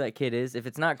though. Whoever that kid is, if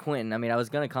it's not Quentin, I mean, I was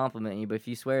gonna compliment you, but if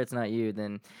you swear it's not you,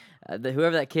 then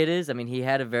whoever that kid is, I mean, he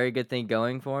had a very good thing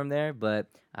going for him there, but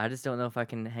I just don't know if I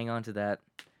can hang on to that.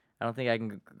 I don't think I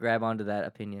can grab onto that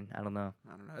opinion. I don't know.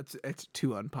 It's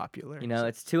too unpopular. You know,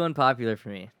 it's too unpopular for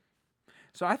me.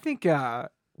 So I think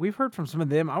we've heard from some of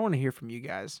them. I want to hear from you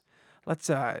guys. Let's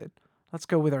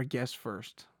go with our guest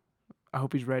first. I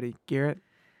hope he's ready. Garrett?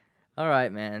 All right,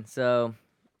 man. So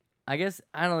I guess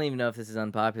I don't even know if this is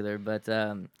unpopular, but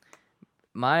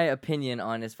my opinion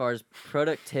on as far as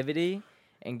productivity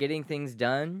and getting things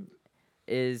done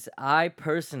is I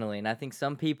personally, and I think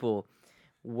some people,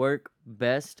 work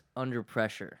best under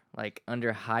pressure, like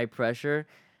under high pressure.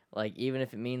 Like, even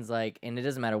if it means, like, and it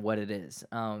doesn't matter what it is,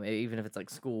 even if it's, like,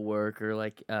 schoolwork or,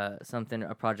 like, a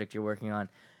project you're working on,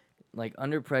 like,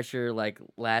 under pressure, like,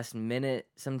 last minute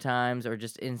sometimes, or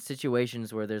just in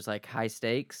situations where there's, like, high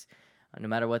stakes, no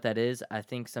matter what that is, I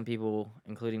think some people,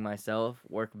 including myself,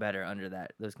 work better under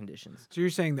those conditions. So you're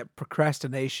saying that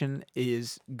procrastination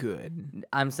is good?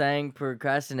 I'm saying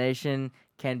procrastination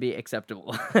can be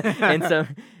acceptable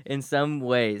in some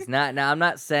ways. Now I'm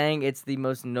not saying it's the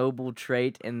most noble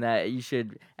trait and that you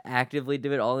should actively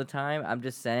do it all the time. I'm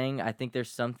just saying I think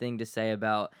there's something to say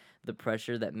about the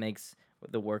pressure that makes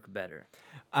the work better.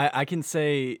 I can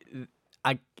say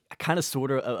I kind of sort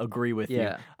of agree with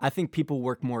you. I think people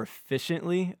work more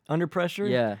efficiently under pressure.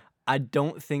 Yeah. I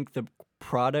don't think the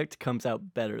product comes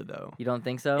out better though. You don't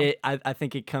think so? I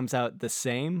think it comes out the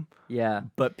same. Yeah.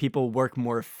 But people work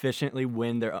more efficiently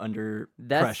when they're under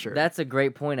pressure. That's a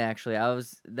great point, actually.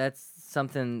 That's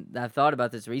something I thought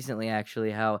about this recently,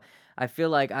 actually, how I feel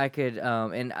like I could,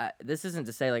 this isn't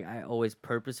to say like I always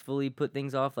purposefully put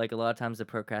things off. Like a lot of times the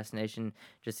procrastination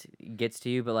just gets to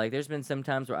you, but like there's been some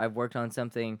times where I've worked on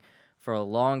something for a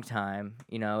long time,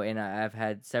 you know, and I've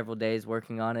had several days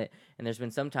working on it, and there's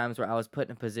been some times where I was put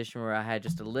in a position where I had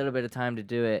just a little bit of time to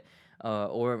do it,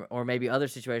 or maybe other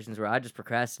situations where I just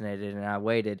procrastinated and I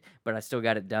waited, but I still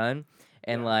got it done,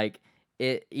 and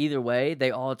either way, they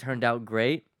all turned out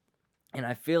great, and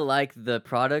I feel like the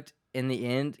product in the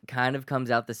end kind of comes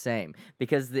out the same,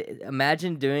 because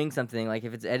imagine doing something like,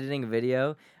 if it's editing a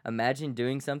video, imagine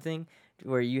doing something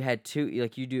where you had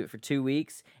you do it for 2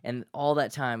 weeks, and all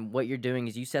that time what you're doing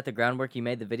is you set the groundwork, you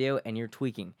made the video, and you're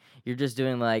tweaking. You're just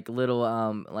doing like little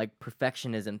like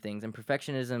perfectionism things, and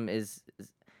perfectionism is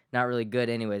not really good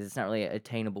anyways. It's not really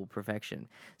attainable perfection.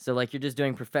 So like, you're just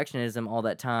doing perfectionism all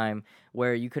that time,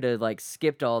 where you could have like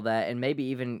skipped all that and maybe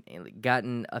even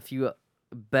gotten a few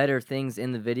better things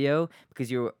in the video, because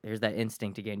here's that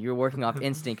instinct again. You were working off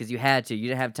instinct because you had to. You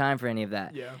didn't have time for any of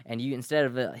that. Yeah. And you, instead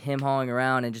of him hauling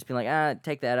around and just being like,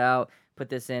 take that out, put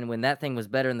this in, when that thing was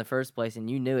better in the first place and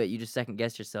you knew it, you just second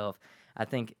guessed yourself. I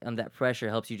think that pressure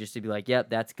helps you just to be like, yep,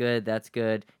 that's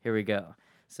good, here we go.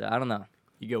 So I don't know.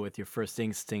 You go with your first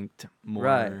instinct more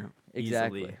Right.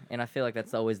 Exactly. easily. And I feel like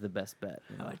that's always the best bet.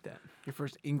 I like that. Your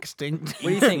first instinct. What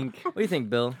do you think? What do you think,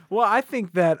 Bill? Well, I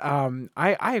think that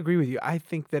I agree with you. I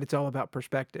think that it's all about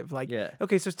perspective. Like, Yeah.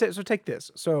 okay, so take this.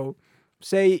 So,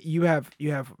 say you have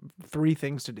 3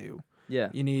 things to do. Yeah.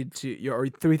 You need to, or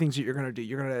 3 things that you're gonna do.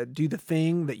 You're gonna do the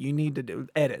thing that you need to do.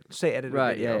 Edit. Say edit a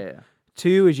Right. video. Yeah.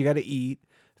 2 is you got to eat.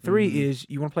 3 is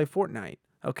you want to play Fortnite.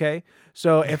 Okay,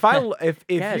 so if if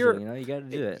Casual, you're, you got to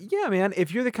do it. yeah, man,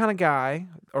 if you're the kind of guy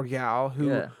or gal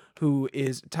who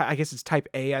is, I guess it's type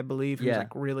A, I believe, who's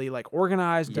like really like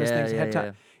organized, does things ahead of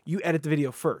time. You edit the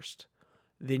video first,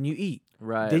 then you eat,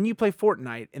 Right. then you play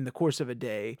Fortnite in the course of a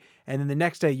day, and then the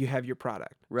next day you have your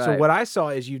product. So Right. what I saw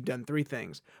is you've done 3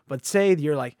 things, but say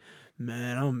you're like,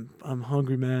 man, I'm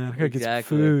hungry, man, I gotta get some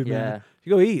food, man. You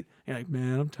go eat. You're like,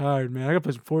 man, I'm tired, man. I gotta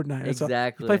play some Fortnite.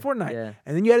 Exactly. You play Fortnite, Yeah.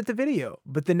 and then you edit the video.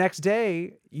 But the next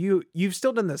day, you've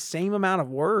still done the same amount of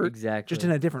work, Exactly. just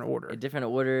in a different order. A different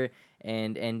order,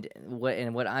 and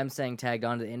what I'm saying tagged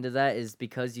on to the end of that is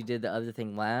because you did the other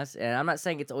thing last. And I'm not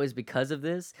saying it's always because of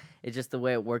this. It's just the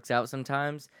way it works out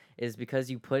sometimes. Is because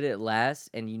you put it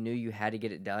last and you knew you had to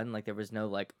get it done. Like, there was no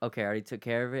like, okay, I already took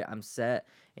care of it, I'm set,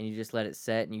 and you just let it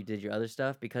set and you did your other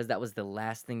stuff, because that was the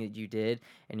last thing that you did,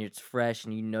 and it's fresh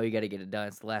and you know you got to get it done.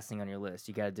 It's the last thing on your list.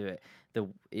 You got to do it.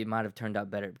 It might have turned out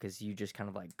better because you just kind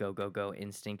of like go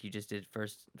instinct. You just did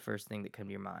first thing that came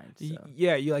to your mind. So.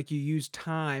 Yeah, you use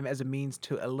time as a means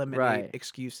to eliminate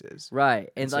excuses.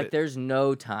 Right, and That's like it. there's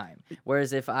no time.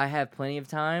 Whereas if I have plenty of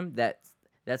time,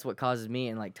 that's what causes me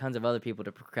and like tons of other people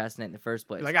to procrastinate in the first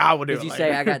place. Like, I will do it. Because you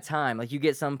later. say I got time, like you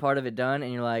get some part of it done,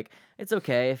 and you're like, it's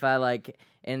okay if I like,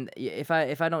 and if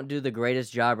I don't do the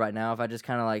greatest job right now, if I just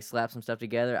kind of like slap some stuff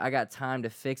together, I got time to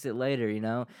fix it later, you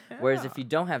know. Whereas if you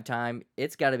don't have time,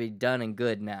 it's got to be done and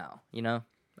good now, you know.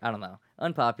 I don't know,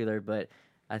 unpopular, but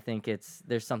I think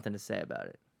there's something to say about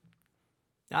it.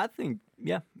 I think,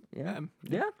 yeah. Yeah.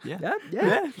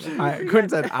 Quentin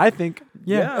said, I think,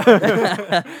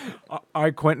 yeah. All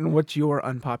right, Quentin, what's your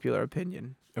unpopular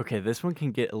opinion? Okay, this one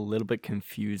can get a little bit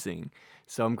confusing,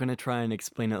 so I'm going to try and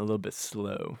explain it a little bit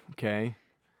slow, okay?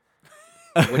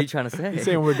 What are you trying to say? He's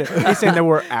saying that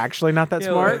we're actually not that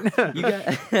smart. You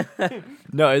got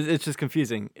No, it's just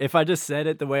confusing. If I just said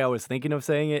it the way I was thinking of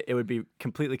saying it, it would be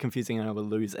completely confusing and I would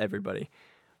lose everybody.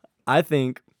 I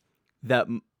think that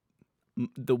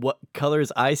what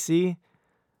colors I see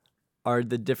are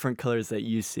the different colors that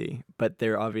you see, but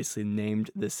they're obviously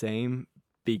named the same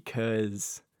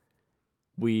because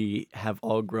we have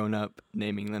all grown up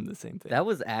naming them the same thing. That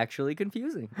was actually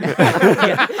confusing.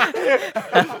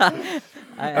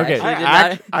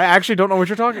 I actually don't know what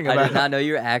you're talking I about. did not know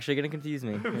you were actually going to confuse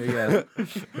me. There you go.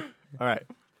 All right.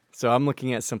 So I'm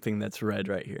looking at something that's red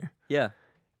right here. Yeah.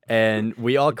 And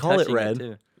we all call it Touching red.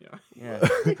 too. Yeah.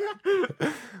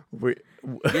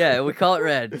 Yeah, we call it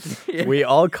red. We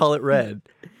all call it red.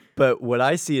 But what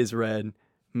I see as red,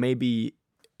 maybe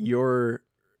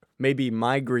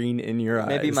my green in your eyes.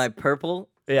 Maybe my purple.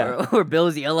 Yeah. Or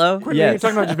Bill's yellow. You're Yes.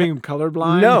 talking about just being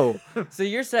colorblind? No. So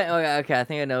you're saying, okay, I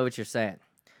think I know what you're saying.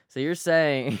 So you're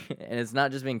saying, and it's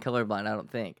not just being colorblind, I don't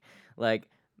think. Like,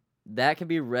 that can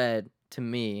be red to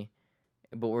me,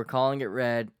 but we're calling it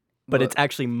red. But it's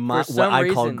actually what some I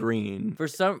call reason- green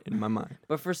in my mind.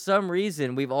 But for some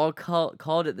reason, we've all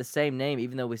called it the same name,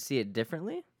 even though we see it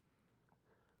differently.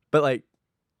 But like,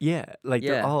 yeah, like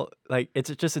Yeah. they're all like it's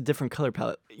just a different color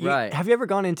palette. Right. Have you ever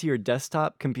gone into your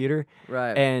desktop computer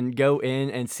Right. and go in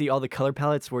and see all the color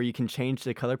palettes where you can change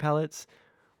the color palettes?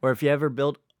 Or if you ever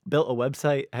built a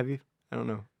website, have you? I don't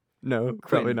know. No,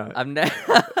 probably not. I've never.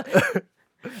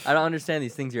 I don't understand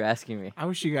these things you're asking me. I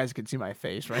wish you guys could see my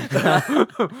face right now.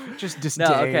 Just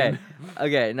disdain.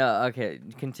 No, okay.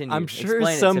 Continue. I'm sure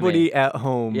Explain it to somebody me. at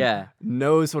home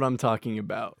knows what I'm talking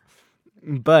about.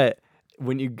 But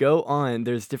when you go on,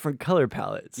 there's different color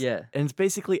palettes. Yeah. And it's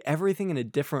basically everything in a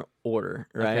different order,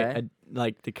 right? Okay.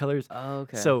 Like the colors. Oh,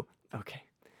 okay. So Okay.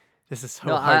 This is so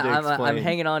No, hard to I'm explain.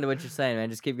 hanging on to what you're saying, man.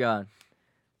 Just keep going.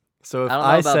 So if I don't know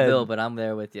I about said, Bill, but I'm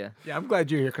there with you. Yeah, I'm glad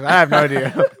you're here because I have no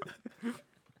idea.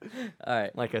 All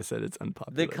right. like I said, it's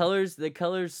unpopular. The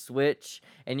colors switch,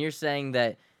 and you're saying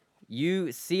that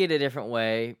you see it a different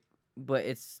way, but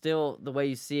it's still the way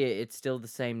you see it. It's still the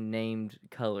same named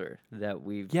color that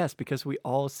we've. Yes, because we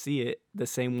all see it the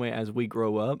same way as we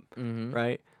grow up,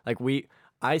 right? Like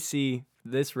I see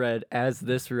this red as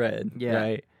this red, Yeah.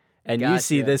 right? And you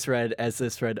see Gotcha. this red as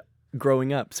this red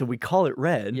growing up. So we call it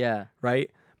red, Yeah. right?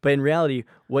 But in reality,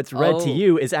 what's red to Oh.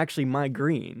 you is actually my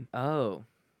green. Oh.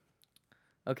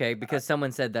 Okay, because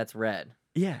someone said that's red.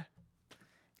 Yeah.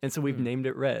 And so we've named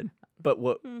it red. But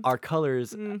what our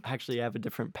colors actually have a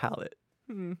different palette.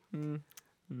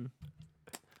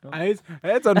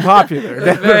 It's unpopular.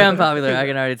 It's very unpopular. I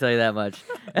can already tell you that much.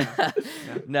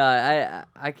 No,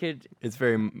 I could. It's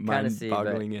very see, but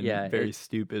mind-boggling and yeah, very it's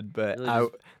stupid, but really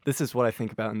this is what I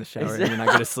think about in the shower and when I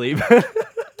go to sleep.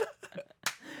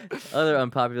 Other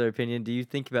unpopular opinion: do you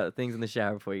think about things in the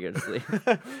shower before you go to sleep?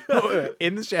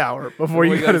 In the shower before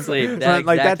you go to sleep. That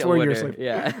Like exact that's where you're order. sleeping.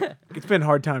 Yeah. It's been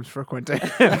hard times for Quentin.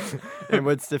 And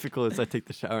what's difficult is I take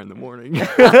the shower in the morning.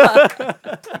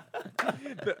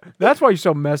 That's why you're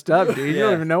so messed up, dude. You don't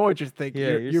Yeah. even know what you're thinking.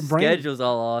 Yeah, your brain, schedule's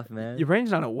all off, man. your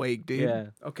brain's not awake, dude. Yeah.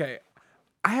 Okay.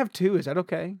 I have two. Is that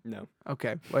okay? No.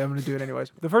 Okay. Well, I'm gonna do it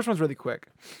anyways. The first one's really quick,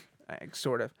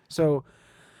 sort of. So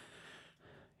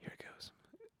here it goes.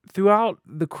 Throughout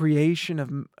the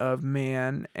creation of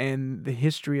man and the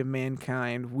history of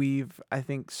mankind, we've, I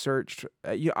think, searched.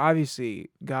 Obviously,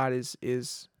 God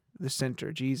is the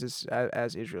center. Jesus,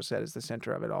 as Israel said, is the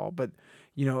center of it all. But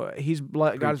He's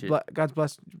God's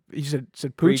blessed. You said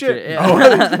pooch Preach it. it, yeah.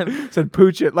 Oh, said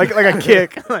pooch it like a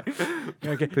kick.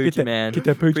 Okay, Preach it, man. Get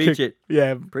that pooch Preach kick. it.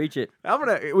 Yeah. Preach it.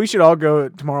 We should all go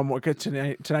tomorrow morning. 'Cause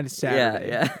tonight is Saturday.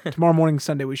 Yeah. Tomorrow morning,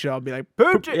 Sunday, we should all be like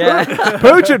pooch it. Yeah.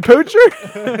 Pooch it,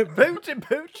 poocher. Pooch it,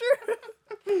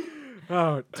 poocher.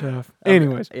 Oh, tough.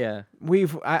 Anyways, Yeah.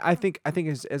 I think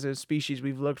as a species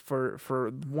we've looked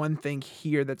for one thing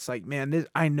here that's like, man,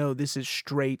 I know this is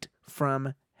straight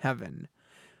from heaven.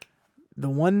 The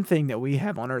one thing that we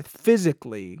have on earth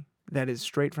physically that is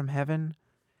straight from heaven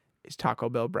is Taco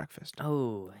Bell breakfast.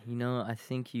 Oh, I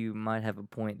think you might have a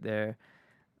point there.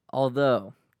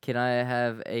 Although, can I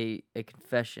have a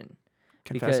confession?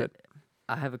 Confess it.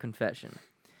 I have a confession.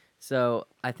 So,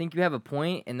 I think you have a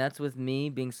point, and that's with me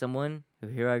being someone who,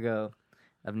 here I go,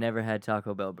 I've never had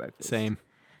Taco Bell breakfast. Same.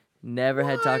 Never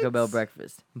had Taco Bell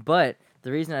breakfast. But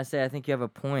the reason I say I think you have a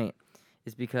point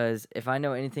is because if I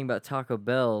know anything about Taco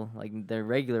Bell, like their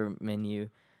regular menu,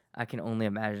 I can only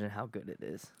imagine how good it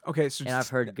is. Okay, so And I've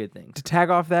heard good things. to tag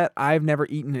off that, I've never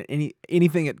eaten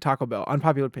anything at Taco Bell.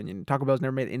 Unpopular opinion. Taco Bell's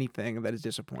never made anything that is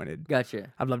disappointed.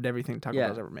 Gotcha. I've loved everything Taco Yeah.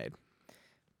 Bell's ever made.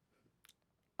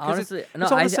 Honestly,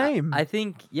 it's all the same. I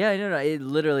think, no, it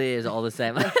literally is all the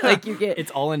same. Like you get.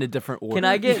 It's all in a different order. Can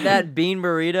I get that bean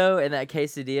burrito and that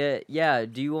quesadilla? Yeah.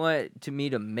 Do you want me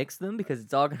to mix them because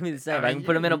it's all gonna be the same? I can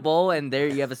put them in a bowl and there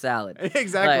you have a salad.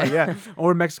 Exactly. Like- Yeah.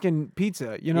 Or Mexican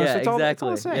pizza. Yeah, so it's all the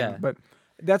exactly, same. yeah. But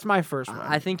that's my first one.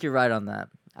 I think you're right on that.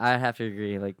 I have to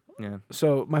agree. Like, yeah.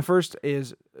 So my first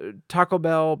is Taco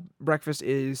Bell breakfast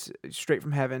is straight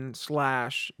from heaven /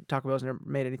 Taco Bell's never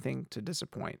made anything to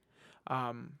disappoint.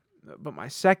 But my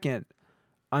second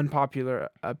unpopular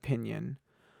opinion,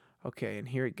 okay, and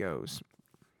here it goes.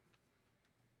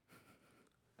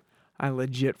 I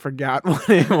legit forgot what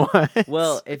it was.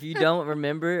 Well, if you don't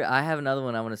remember, I have another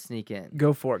one I want to sneak in.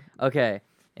 Go for it. Okay.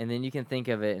 And then you can think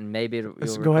of it, and maybe you'll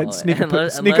Go ahead, recall sneak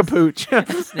it. a pooch.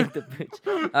 Sneak the pooch.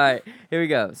 All right, here we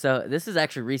go. So this is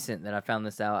actually recent that I found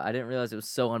this out. I didn't realize it was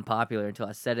so unpopular until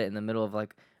I said it in the middle of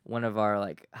like one of our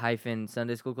like hyphen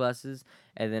Sunday school classes,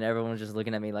 and then everyone was just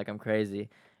looking at me like I'm crazy.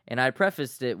 And I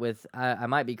prefaced it with I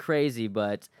might be crazy,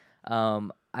 but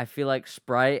I feel like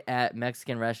Sprite at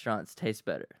Mexican restaurants tastes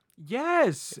better.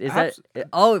 Yes. Is that?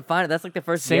 Oh, fine. That's like the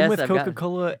first Same yes with I've gotten.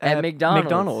 Coca-Cola At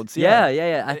McDonald's. Yeah.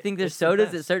 Yeah. I think there's It's the sodas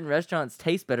best. at certain restaurants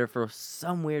taste better for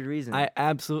some weird reason. I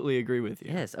absolutely agree with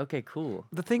you. Yes. Okay. Cool.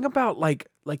 The thing about like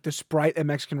the Sprite at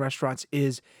Mexican restaurants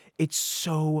is it's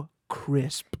so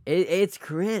crisp. It's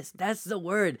crisp. That's the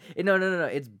word. No.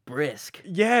 It's brisk.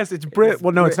 Yes, it's brisk. It's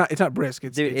Well, no, bri- it's not. It's not brisk.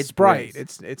 It's Dude, it's it's Sprite.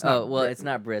 brisk. It's not. Oh well, it's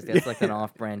not brisk. That's like an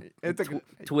off-brand. It's like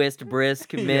Twist,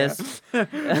 brisk, miss.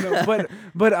 No,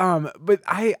 but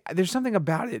there's something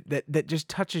about it that just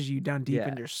touches you down deep in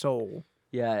Yeah. your soul.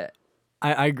 Yeah.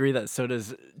 I agree that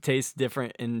sodas taste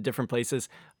different in different places.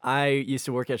 I used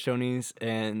to work at Shoney's,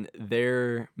 and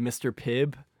their Mr.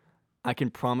 Pibb I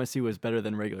can promise you was better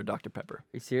than regular Dr. Pepper.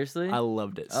 Seriously? I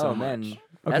loved it so man. much.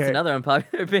 That's Okay. another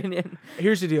unpopular opinion.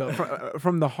 Here's the deal: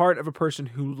 from the heart of a person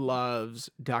who loves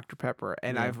Dr. Pepper,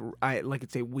 and Yeah. I like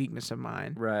it's a weakness of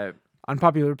mine. Right.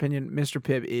 Unpopular opinion: Mr.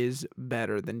 Pibb is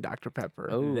better than Dr. Pepper.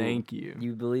 Oh, Thank you.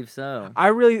 You believe so? I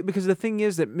really, because the thing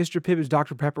is that Mr. Pibb is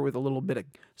Dr. Pepper with a little bit of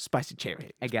spicy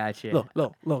cherry. I got you.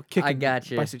 Little kick. I got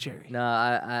you. Spicy cherry. No,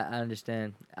 I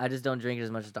understand. I just don't drink it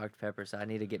as much as Dr. Pepper, so I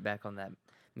need to get back on that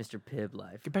Mr. Pibb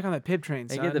life. Get back on that Pibb train,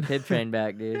 Hey, son. get the Pibb train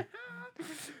back, dude.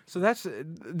 So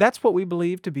that's what we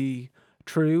believe to be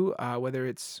true, whether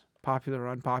it's popular or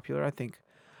unpopular. I think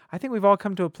we've all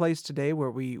come to a place today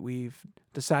where we've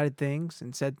decided things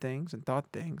and said things and thought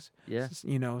things. Yeah.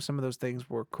 You know, some of those things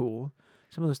were cool.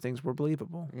 Some of those things were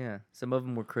believable. Yeah. Some of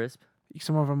them were crisp.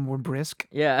 Some of them were brisk.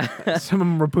 Yeah. Some of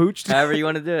them were pooched. However you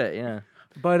want to do it. Yeah.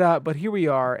 But here we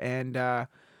are, and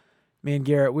man,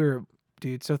 Garrett, we're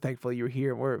so thankful you were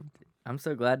here. I'm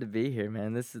so glad to be here,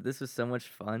 man. This was so much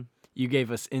fun. You gave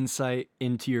us insight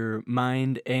into your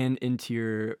mind and into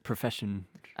your profession.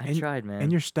 I tried, man.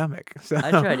 and your stomach. So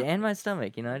I tried, and my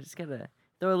stomach. I just gotta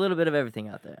throw a little bit of everything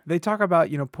out there. They talk about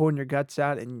pouring your guts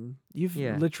out, and you've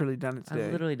Yeah. literally done it today.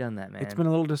 I've literally done that, man. It's been a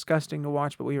little disgusting to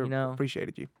watch, but we know,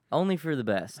 appreciated you. Only for the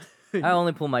best. I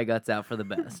only pull my guts out for the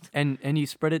best. And you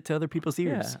spread it to other people's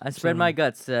ears. Yeah, I spread my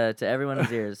guts to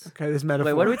everyone's ears. Okay, this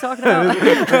metaphor. Wait, what are we talking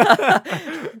about?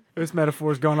 This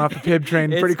metaphor's gone off the Pibb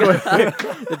train It's pretty quick.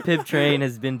 the Pibb train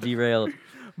has been derailed.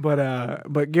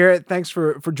 But Garrett, thanks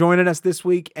for joining us this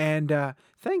week, and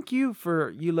thank you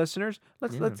for you listeners.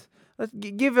 Let's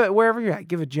give it wherever you're at.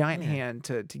 Give a giant hand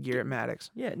to Garet Maddox.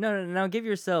 Yeah, no. Now give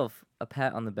yourself a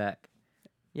pat on the back.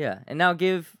 Yeah, and now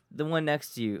give the one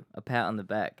next to you a pat on the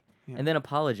back, and then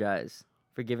apologize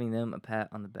for giving them a pat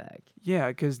on the back. Yeah,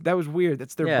 because that was weird.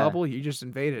 That's their bubble. You just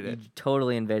invaded it. You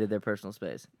totally invaded their personal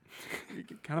space.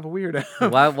 Kind of a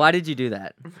weirdo. Why did you do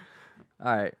that?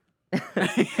 All right.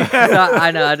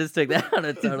 I know. I just took that on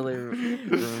a totally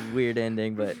weird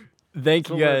ending, but Thank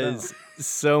you guys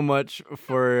so much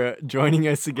for joining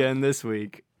us again this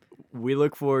week. We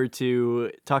look forward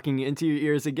to talking into your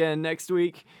ears again next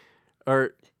week,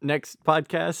 or next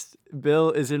podcast.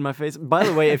 Bill is in my face. By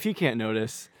the way, if you can't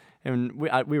notice, and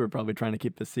we were probably trying to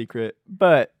keep this secret,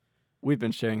 but we've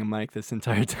been sharing a mic this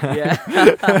entire time.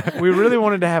 yeah. We really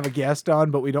wanted to have a guest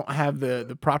on, but we don't have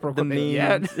the proper equipment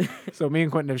yet. So me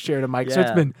and Quentin have shared a mic. So it's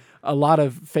Yeah. been a lot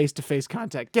of face-to-face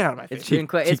contact. Get out of my face.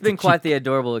 It's been quite the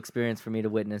adorable experience for me to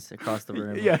witness across the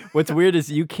room. Yeah. What's weird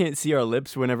is you can't see our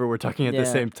lips whenever we're talking at the Yeah.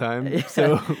 same time. Yeah.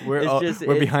 So we're It's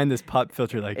we're behind this pop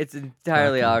filter like. It's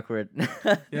entirely awkward.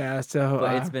 Yeah, so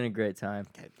But it's been a great time.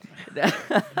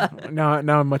 now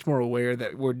I'm much more aware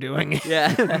that we're doing it.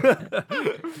 Yeah.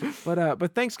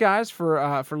 But thanks guys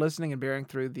for listening and bearing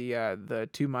through the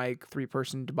 2-mic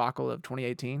 3-person debacle of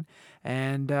 2018,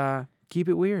 and keep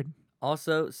it weird.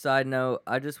 Also, side note,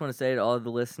 I just want to say to all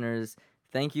the listeners,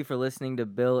 thank you for listening to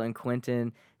Bill and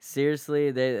Quentin.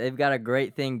 Seriously, they've got a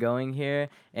great thing going here,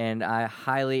 and I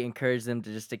highly encourage them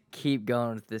to keep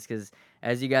going with this, because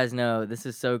as you guys know, this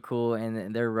is so cool,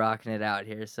 and they're rocking it out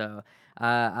here. So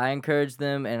I encourage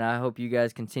them, and I hope you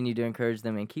guys continue to encourage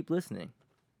them and keep listening.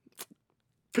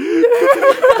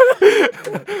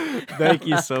 Thank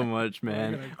you so much,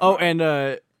 man. Oh,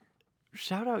 and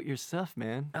shout out your stuff,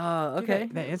 man. Okay.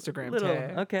 That Instagram Little,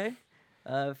 tag. okay.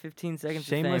 15 seconds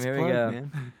Shameless of fame. Here plug, we go.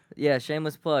 man. Yeah,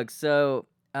 shameless plug. So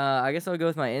I guess I'll go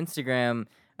with my Instagram.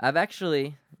 I've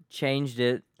actually changed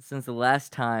it since the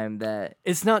last time that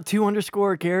It's not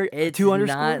 2_ Gary. it's 2 not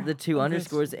underscore. the 2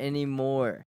 underscores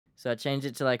anymore. So I changed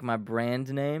it to like my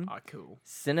brand name. Oh, cool.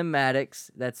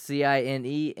 Cinematics. That's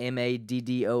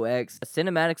CINEMADDOX.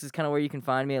 Cinematics is kind of where you can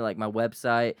find me, like my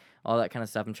website, all that kind of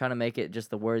stuff. I'm trying to make it just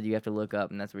the word you have to look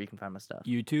up, and that's where you can find my stuff.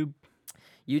 YouTube.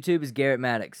 YouTube is Garet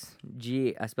Maddox.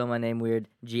 I spell my name weird.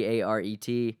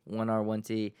 GARET, 1 R, 1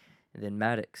 T, and then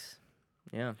Maddox.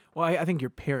 Yeah. Well, I think your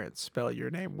parents spell your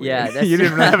name weird. Yeah, that's you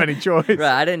didn't true. have any choice. Right,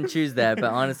 I didn't choose that, but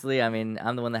honestly, I mean,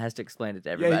 I'm the one that has to explain it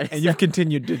to everybody. Yeah, and you've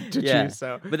continued to Yeah. choose.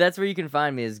 So But that's where you can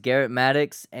find me, is Garet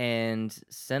Maddox and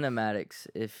Cinematics,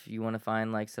 if you want to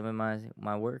find like some of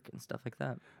my work and stuff like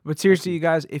that. But seriously, you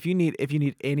guys, if you need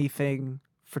anything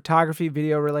photography,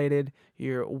 video related,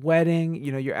 your wedding,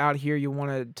 you're out here, you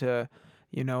wanted to,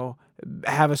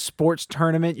 have a sports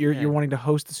tournament, you're wanting to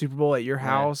host the Super Bowl at your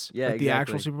house, Yeah, like the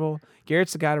actual exactly. Super Bowl.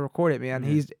 Garrett's the guy to record it, man.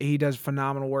 He does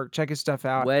phenomenal work. Check his stuff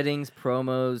out. Weddings,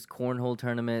 promos, cornhole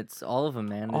tournaments, all of them,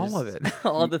 man. All of it.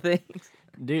 All the things.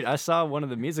 Dude, I saw one of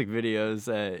the music videos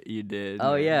that you did.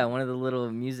 Oh man. yeah, one of the little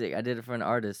music. I did it for an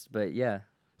artist, but yeah.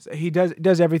 So he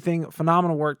does everything.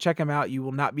 Phenomenal work. Check him out. You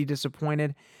will not be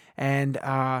disappointed. And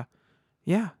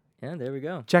yeah, Yeah, there we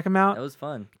go. Check him out. That was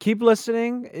fun. Keep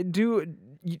listening.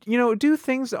 Do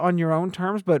things on your own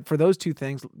terms, but for those two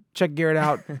things, check Garet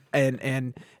out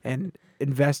and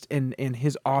invest in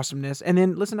his awesomeness, and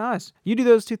then listen to us. You do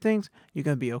those two things, you're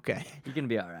gonna be okay. You're gonna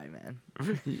be all right, man.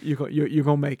 You're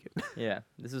gonna make it. Yeah,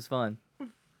 this was fun.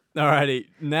 Alrighty,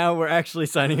 now we're actually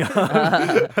signing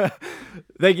off.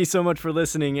 Thank you so much for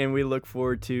listening, and we look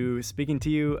forward to speaking to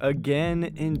you again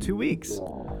in 2 weeks.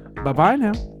 Bye-bye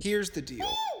now. Here's the deal.